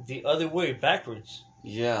the other way backwards.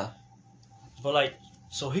 Yeah. But like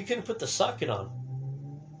so he couldn't put the socket on,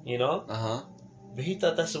 Uh-huh. But he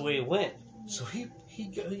thought that's the way it went. So he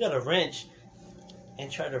got a wrench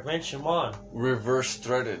and tried to wrench him on. Reverse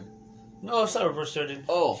threaded. No, it's not reverse threaded.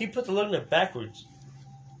 Oh. He put the lug nut backwards.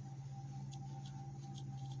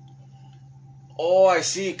 Oh, I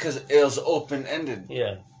see, because it was open-ended.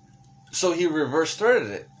 Yeah. So he reverse threaded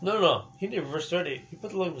it. No. He didn't reverse thread it. He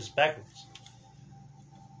put the lug nuts backwards.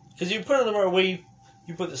 Because you put it the right way,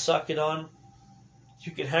 you put the socket on,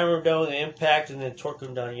 you can hammer him down with the impact and then torque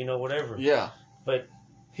him down, whatever. Yeah. But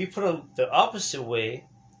he put them the opposite way,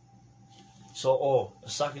 so the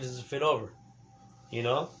socket doesn't fit over,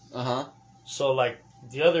 Uh-huh. So like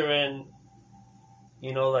the other end,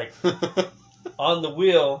 like on the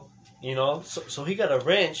wheel, so he got a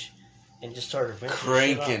wrench and just started wrenching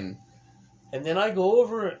Cranking. and then I go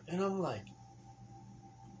over and I'm like,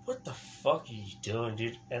 what the fuck are you doing,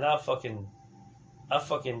 dude? And I fucking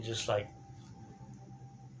just like,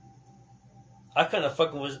 I kind of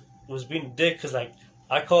fucking was being a dick because like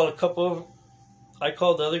I called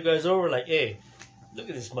the other guys over like, hey, look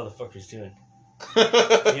at this motherfucker's doing,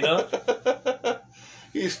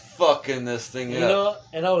 He's fucking this thing up.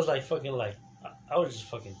 and I was like fucking like, I was just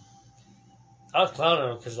fucking, I was clowning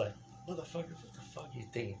him because like, motherfucker, what the fuck are you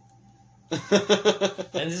thinking? And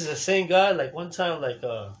this is the same guy. Like one time, like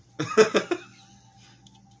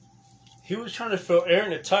he was trying to throw air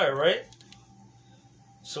in the tire, right?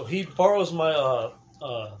 So he borrows my I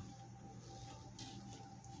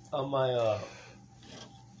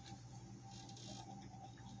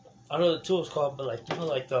don't know what the tool is called, but like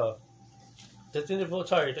like the thing that blow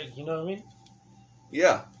tire, you know what I mean?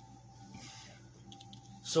 Yeah.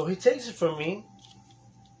 So he takes it from me,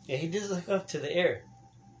 and he doesn't hook up to the air.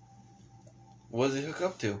 What does he hook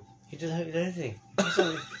up to? He doesn't hook anything.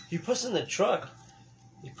 He puts it in the truck.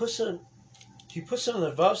 He puts it in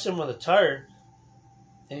the valve stem on the tire,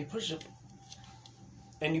 and he pushes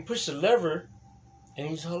the lever, and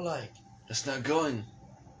he's all like, It's not going.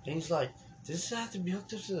 and he's like, does this have to be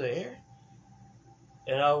hooked up to the air?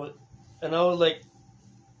 And I was like,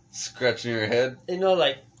 Scratching your head?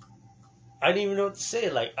 like, I didn't even know what to say.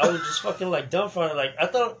 Like, I was just fucking like dumbfounded. Like,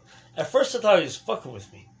 at first I thought he was fucking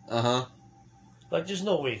with me. Uh-huh. Like, there's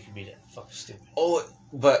no way it could be that fucking stupid. Oh,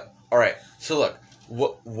 but, alright. So look,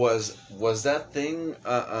 what was that thing,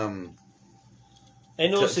 I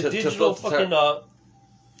know it's a digital fucking,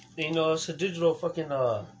 it's a digital fucking,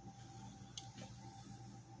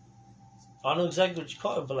 I don't know exactly what you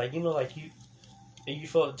call it, but like, like you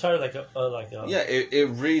feel the tire like a yeah, it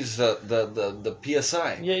reads the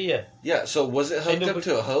PSI. Yeah. Yeah, so was it hooked up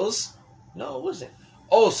to a hose? No, it wasn't.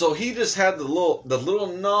 Oh, so he just had the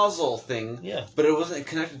little nozzle thing, Yeah. but it wasn't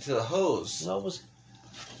connected to the hose. No, it was.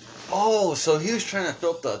 Oh, so he was trying to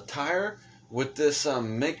fill up the tire with this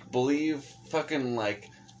make-believe fucking like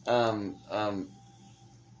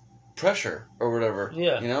pressure or whatever.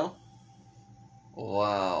 Yeah.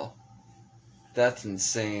 Wow. That's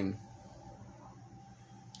insane.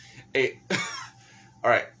 Hey,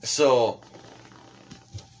 alright, so...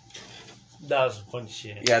 That was funny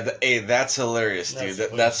shit. Yeah, that's hilarious, dude.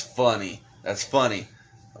 That's funny. That's funny.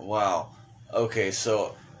 Wow. Okay,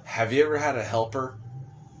 so have you ever had a helper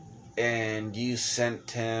and you sent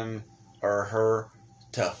him or her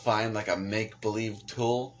to find like a make-believe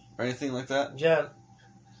tool or anything like that? Yeah.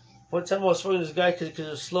 One time I was talking to this guy because it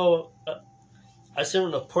was slow. I sent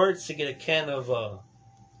him to Ports to get a can of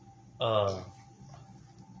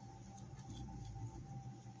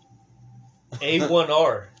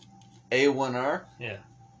A1R. A1R? Yeah.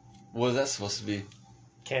 What was that supposed to be?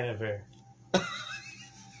 Can of air.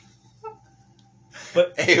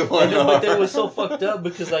 But A1R. I know, but that was so fucked up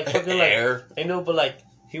because like fucking like Air. I know, but like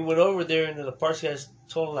he went over there and then the parts guys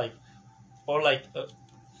told him like, or like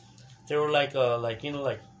they were like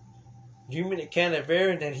give me the can of air,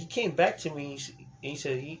 and then he came back to me and he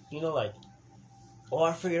said like, oh,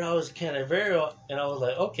 I figured out it was a can of air, and I was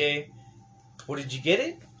like, okay, well, did you get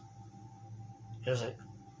it? He was like,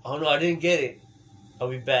 oh no, I didn't get it. I'll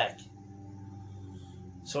be back.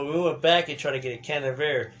 So we went back and tried to get a can of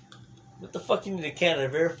air. What the fuck you need a can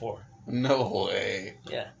of air for? No way.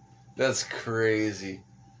 Yeah. That's crazy.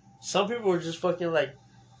 some people are just fucking like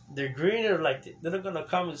they're green or like they're not gonna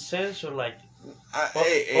common sense or like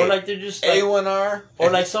or like they're just like A1R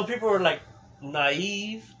or like some people are like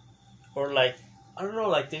naive or like I don't know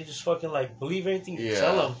like they just fucking like believe anything you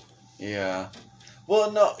tell them. Yeah.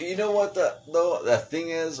 Well, no, you know what the thing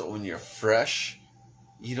is when you're fresh,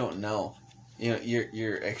 you don't know. You know,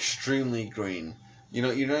 you're extremely green. You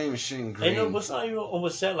know, you're not even shooting green. I know, but it's not even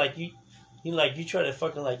almost that. Like you try to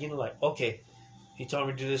fucking like like okay, he told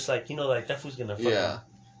me to do this. Like like that fool's gonna fucking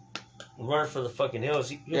run for the fucking hills.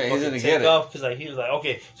 He'll he's fucking gonna take get off because like he was like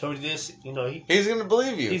okay, so do this. He's gonna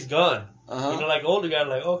believe you. He's gone. Like older guy,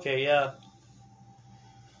 like okay, yeah.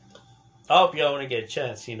 I hope y'all want to get a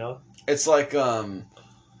chance. It's like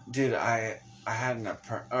dude, I had an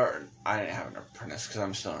apprentice, or I didn't have an apprentice because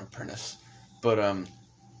I'm still an apprentice, but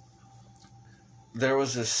there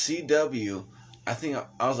was a CW. I think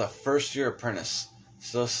I was a first year apprentice,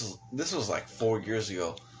 so this was like 4 years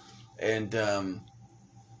ago, and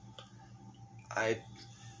I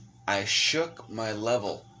shook my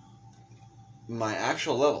level, my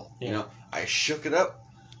actual level. Yeah. I shook it up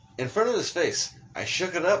in front of his face. I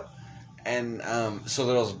shook it up, and so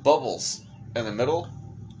there was bubbles in the middle,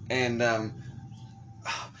 and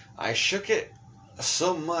I shook it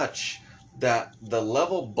so much that the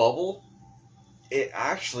level bubble, it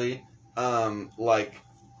actually like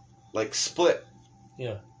split.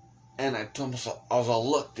 Yeah. And I told him, I was all,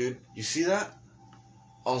 look, dude, you see that?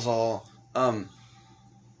 I was all,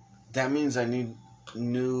 that means I need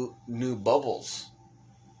new bubbles,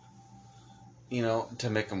 to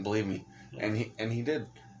make him believe me. Yeah. And he did.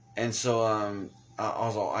 And so I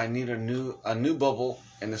was all, I need a new bubble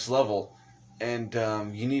in this level, and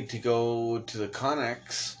you need to go to the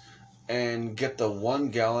Connex and get the 1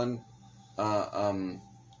 gallon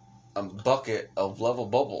bucket of level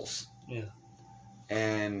bubbles. Yeah.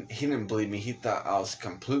 And he didn't believe me. He thought I was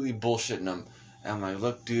completely bullshitting him. And I'm like,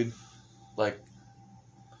 look, dude, like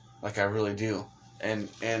I really do. And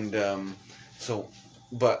so,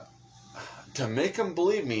 but to make him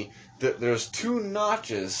believe me, that there's 2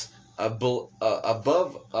 notches above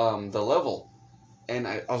the level. And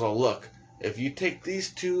I was like, look, if you take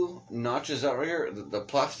these 2 notches out right here, the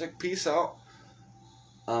plastic piece out,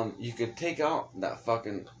 you could take out that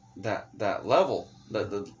fucking that level,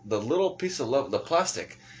 the little piece of level, the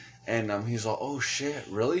plastic. And he's like, oh shit,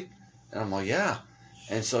 really? And I'm like, yeah.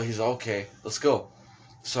 And so he's like, okay, let's go.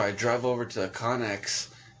 So I drive over to the Connex,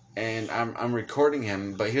 and I'm recording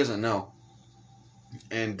him, but he doesn't know.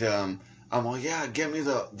 And I'm like, yeah, get me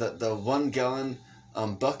the 1 gallon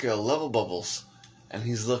bucket of level bubbles. And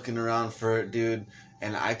he's looking around for it, dude,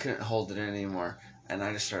 and I couldn't hold it in anymore. And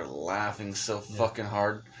I just started laughing so fucking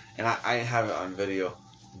hard. And I have it on video.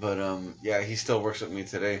 But, yeah, he still works with me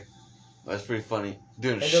today. That's pretty funny.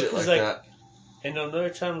 Doing shit like that. And another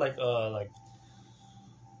time, I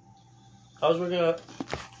was working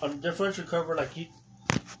on differential cover, and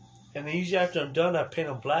then usually after I'm done, I paint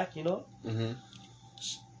them black, Mm-hmm.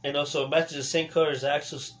 And also it matches the same color as the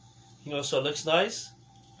axle, so it looks nice.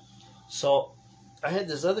 So I had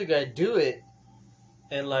this other guy do it,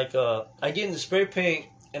 and I get in the spray paint,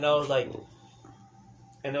 and I was like,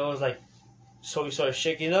 so we started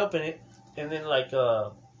shaking up in it, and then I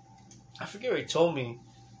forget what he told me,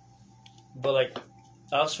 but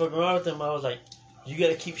I was fucking around with him. I was like, you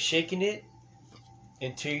gotta keep shaking it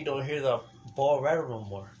until you don't hear the ball rattle no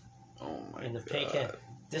more. Oh my god. In the paint can.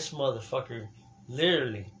 This motherfucker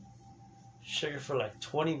literally shook it for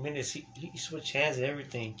 20 minutes. He switched hands and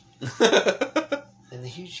everything. And then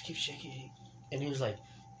he just keeps shaking it. And he was like,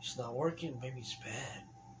 it's not working, maybe it's bad.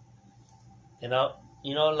 And I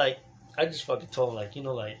just fucking told him,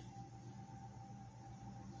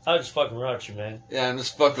 I was just fucking around with you, man. Yeah, I'm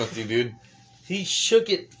just fucking with you, dude. He shook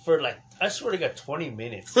it for I swear to God, 20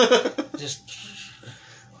 minutes. Just.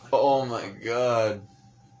 Oh my god.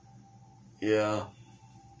 Yeah.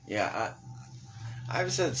 Yeah,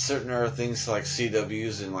 I've said certain other things to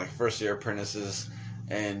CWs and first year apprentices,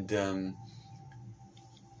 and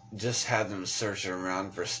just had them searching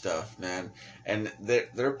around for stuff, man. And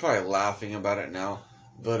they're probably laughing about it now,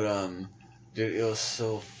 but dude, it was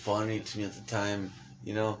so funny to me at the time,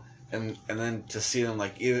 and then to see them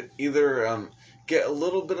either get a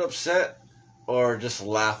little bit upset or just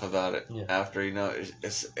laugh about it after,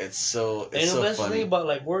 it's so and so that's funny. The thing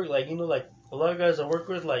about work, a lot of guys I work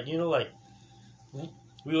with,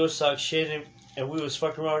 we always talk shit and we was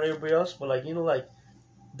fucking around with everybody else, but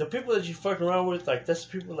the people that you fucking around with, that's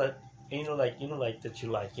the people that that you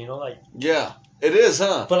like, Yeah, it is,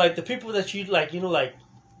 huh? But the people that you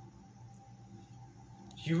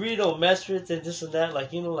you really don't mess with and this and that,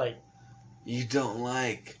 you don't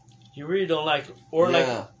like. you really don't like,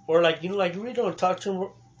 Yeah. or like, you know, like you really don't talk to him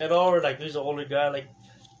at all, or like he's an older guy, like,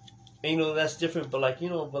 and, you know, that's different. But like, you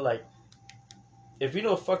know, but like, if you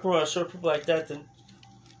don't fuck around with certain people like that, then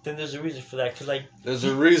there's a reason for that. Cause like, There's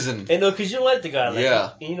a reason. and no, cause you don't like the guy, like,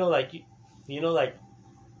 Yeah. you know, like, you know, like,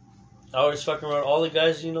 I always fucking around all the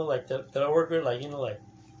guys, you know, like that I work with, like, you know, like,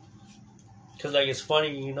 cause like it's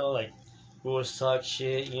funny, you know, like we always talk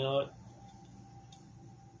shit, you know.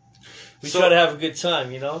 We try to have a good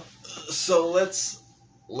time, you know. So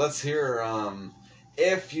let's hear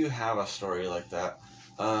if you have a story like that,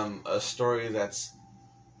 a story that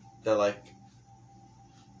like,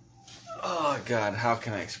 oh god, how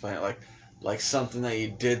can I explain it? Like something that you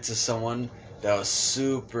did to someone that was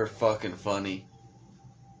super fucking funny.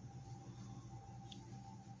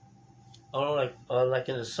 I don't know, like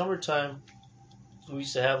in the summertime, we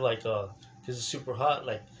used to have like cause it's super hot,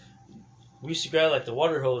 like we used to grab like the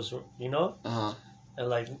water hose, you know, Uh huh. and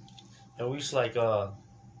like, and we used to like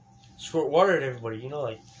squirt water at everybody, you know,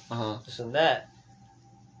 like Uh huh. this and that.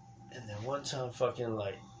 And then one time, fucking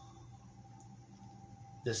like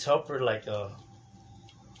this helper, like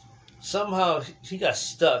somehow he got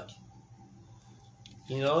stuck,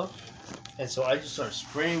 you know, and so I just started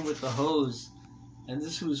spraying with the hose, and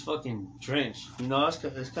this was fucking drenched, you know. It's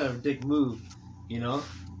kind of a dick move, you know.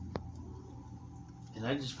 And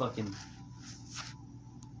I just fucking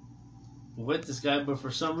wet this guy, but for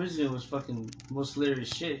some reason it was fucking most hilarious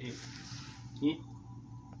shit.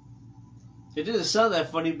 It didn't sound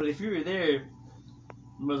that funny, but if you were there,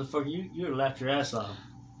 motherfucker, you would have laughed your ass off.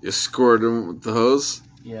 You scored him with the hose.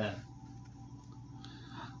 Yeah.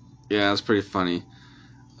 Yeah, that's pretty funny.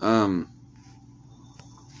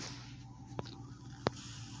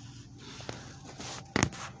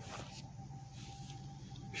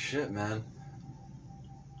 Shit, man.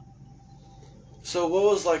 So what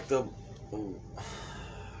was like the... Oh,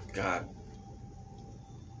 God.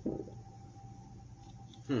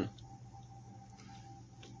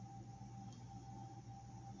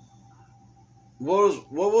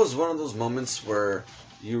 What was one of those moments where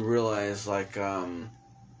you realize like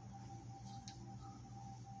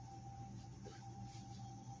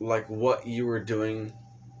what you were doing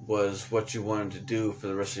was what you wanted to do for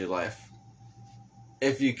the rest of your life?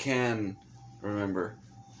 If you can remember.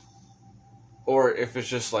 Or if it's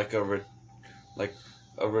just like a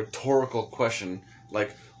rhetorical question,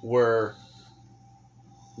 like where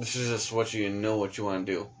this is just what you know what you want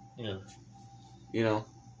to do. Yeah. You know?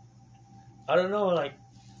 I don't know, like,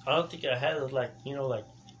 I don't think I had, like, you know, like,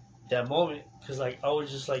 that moment, because, like, I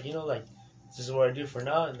was just, like, you know, like, this is what I do for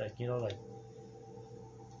now, and, like, you know, like,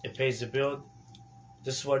 it pays the bill,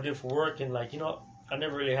 this is what I do for work, and, like, you know, I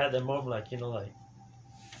never really had that moment, like, you know, like,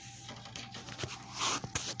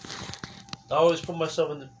 I always put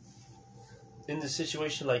myself in the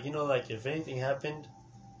situation, like, you know, like, if anything happened,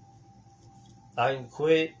 I can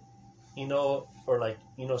quit, you know, or, like,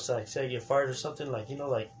 you know, so, like, say I get fired or something, like, you know,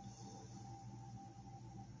 like,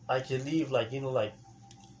 I can leave, like, you know, like,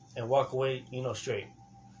 and walk away, you know, straight.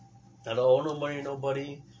 I don't owe no money to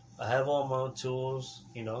nobody. I have all my own tools,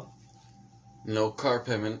 you know. No car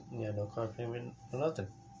payment. Yeah, no car payment, no nothing,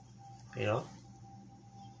 you know.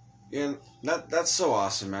 Yeah, that's so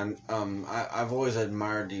awesome, man. I've always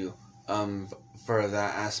admired you, for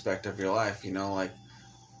that aspect of your life, you know, like,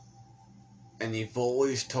 and you've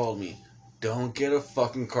always told me, don't get a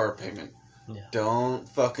fucking car payment. Yeah. Don't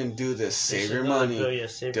fucking do this. Save your another money. bill, yeah,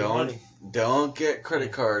 save your money. Don't get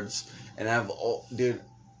credit cards. And dude.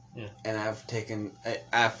 Yeah. And I've taken.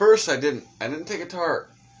 At first, I didn't take it to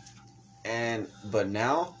heart. But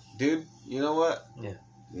now, dude, you know what? Yeah.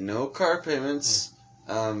 No car payments.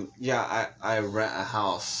 Yeah, I rent a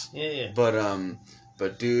house. Yeah.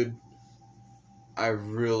 But dude, I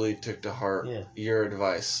really took to heart your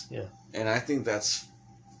advice. Yeah. And I think that's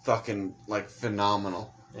fucking like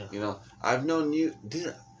phenomenal. Yeah. You know, I've known you,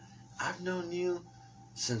 dude. I've known you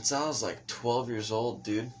since I was like 12 years old,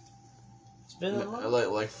 dude. It's been that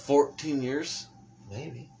long? Like 14 years.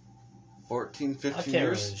 Maybe. 14, 15 I can't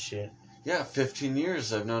years. remember shit. Yeah, 15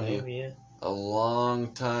 years I've known you. Yeah. A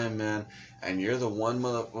long time, man. And you're the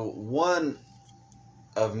one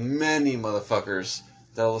of many motherfuckers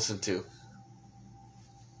that I listen to.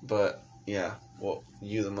 But yeah, well,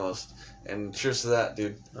 you the most. And cheers to that,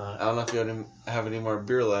 dude. I don't know if you have any more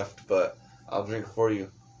beer left, but I'll drink for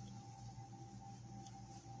you.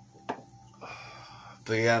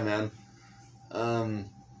 But yeah, man.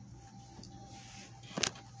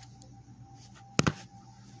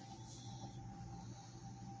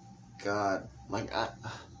 God, like,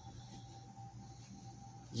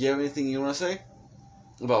 you have anything you want to say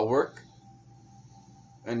about work?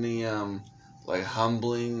 Any like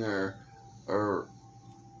humbling or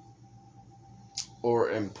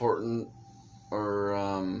important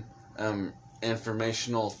or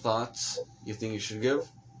informational thoughts you think you should give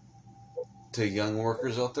to young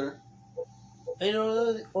workers out there? And, you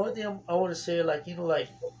know, the only thing I want to say, like, you know, like,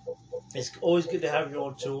 it's always good to have your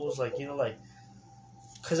own tools, like, you know, like,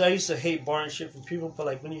 because I used to hate borrowing shit from people, but,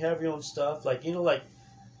 like, when you have your own stuff, like, you know, like,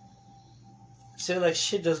 say, like,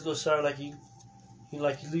 shit does go sour, like,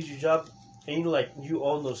 like, you lose your job, and, you know, like, you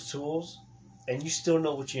own those tools, and you still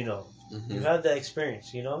know what you know. Mm-hmm. You have that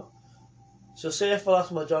experience, you know? So, say if I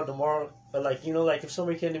lost my job tomorrow, but, like, you know, like, if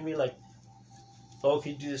somebody came to me, like, oh,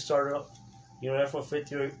 can you do the startup, you know,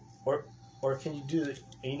 F-150, or can you do the,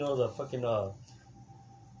 you know, the fucking, the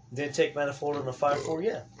intake manifold on the 5.4?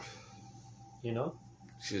 Yeah. You know?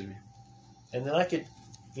 Excuse me. And then I could,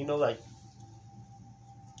 you know, like,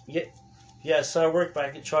 yeah, so I work, but I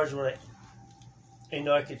could charge when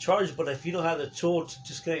I could charge, but if you don't have the tool to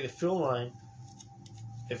disconnect the fuel line,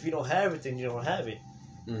 if you don't have it, then you don't have it.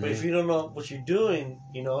 Mm-hmm. But if you don't know what you're doing,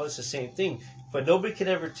 you know, it's the same thing. But nobody can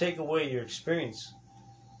ever take away your experience.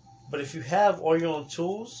 But if you have all your own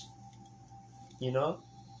tools, you know,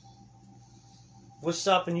 what's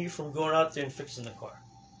stopping you from going out there and fixing the car?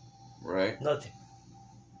 Right. Nothing.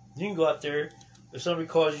 You can go out there. If somebody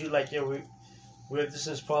calls you like, yeah, we have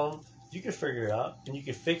this problem, you can figure it out and you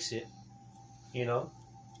can fix it. You know.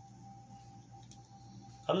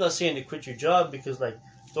 I'm not saying to quit your job because, like,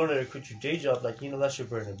 don't ever quit your day job. Like, you know, that's your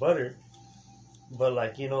bread and butter. But,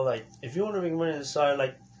 like, you know, like, if you want to make money on the side,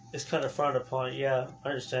 like, it's kind of frowned upon. Yeah, I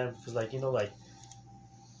understand because, like, you know, like,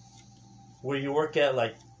 where you work at,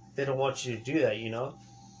 like, they don't want you to do that, you know.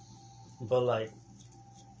 But, like,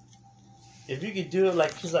 if you could do it,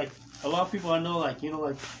 like, because, like, a lot of people I know, like, you know,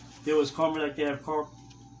 like, they always call me, like, they have car,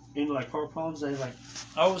 you know, like, car problems, and, like,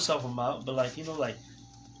 I always help them out, but, like, you know, like,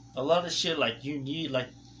 a lot of shit, like, you need, like,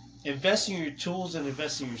 invest in your tools and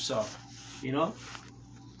invest in yourself, you know?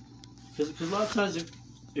 Because a lot of times,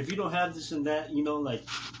 if you don't have this and that, you know, like,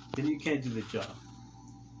 then you can't do the job.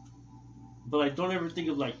 But, like, don't ever think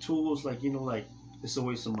of, like, tools, like, you know, like, it's a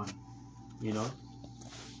waste of money, you know?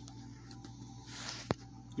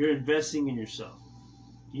 You're investing in yourself.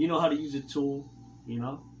 You know how to use a tool, you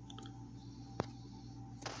know?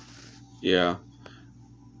 Yeah.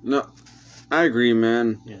 No, I agree,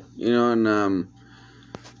 man. Yeah. You know, and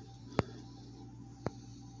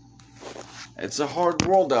it's a hard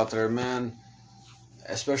world out there, man.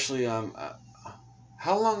 Especially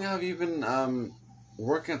how long have you been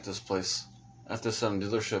working at this place, at this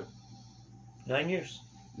dealership? 9 years.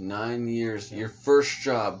 9 years. Yeah. Your first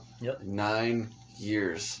job. Yep. 9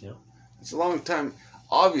 years. Yep. It's a long time.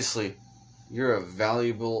 Obviously, you're a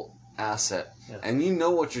valuable asset, Yeah. and you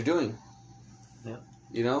know what you're doing. Yeah.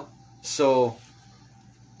 You know, so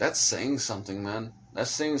that's saying something, man.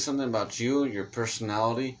 That's saying something about you, your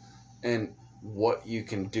personality, and what you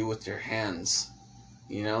can do with your hands.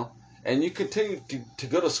 You know, and you continue to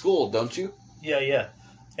go to school, don't you? Yeah, yeah.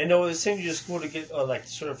 And no, the same you to school to get like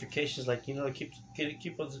certifications, like, you know, to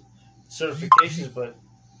keep those certifications, but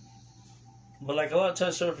like a lot of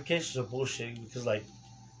times certifications are bullshit because, like,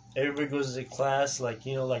 everybody goes to class, like,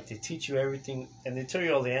 you know, like they teach you everything and they tell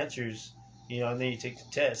you all the answers, you know, and then you take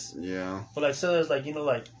the test. Yeah. But like sometimes, like, you know,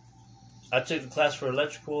 like I took the class for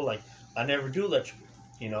electrical, like I never do electrical,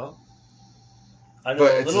 you know. I know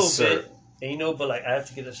But a it's little a bit, and, you know, but like I have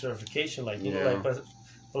to get a certification, like, you know, Yeah. like but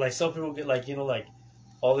like some people get, like, you know, like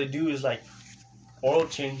all they do is like oil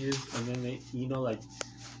changes, and then they, you know, like,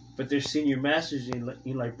 but they're senior masters in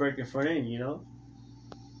like breaking front end, you know.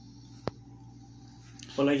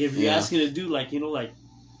 But like if you Yeah. ask them to do, like, you know, like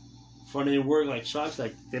front end work, like shocks,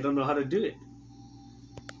 like they don't know how to do it.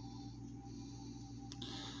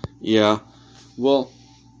 Yeah. Well,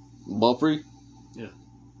 Balpri. Yeah.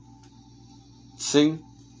 Singh.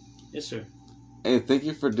 Yes, sir. Hey, thank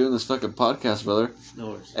you for doing this fucking podcast, brother.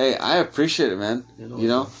 No worries. Hey, I appreciate it, man. Yeah, no You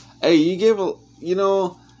know? worries. Hey, you gave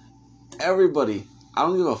everybody, I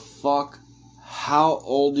don't give a fuck how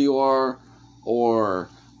old you are or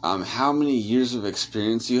how many years of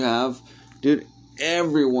experience you have. Dude,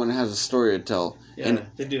 everyone has a story to tell. Yeah, and,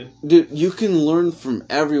 they do. Dude, you can learn from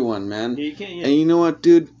everyone, man. Yeah, you can, yeah. And you know what,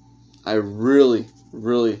 dude? I really,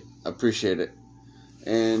 really appreciate it.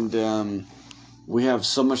 And we have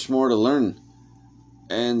so much more to learn.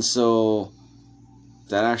 And so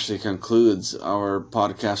that actually concludes our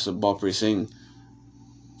podcast with Balpri Singh.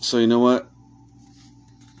 So you know what?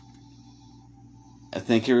 I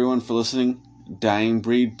thank everyone for listening. Dying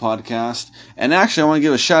Breed Podcast. And actually, I want to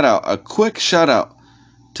give a quick shout out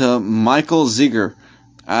to Michael Ziegler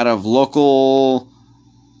out of local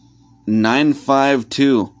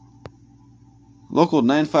 952. Local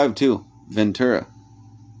 952, Ventura.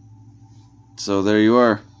 So there you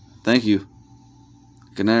are. Thank you.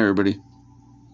 Good night, everybody.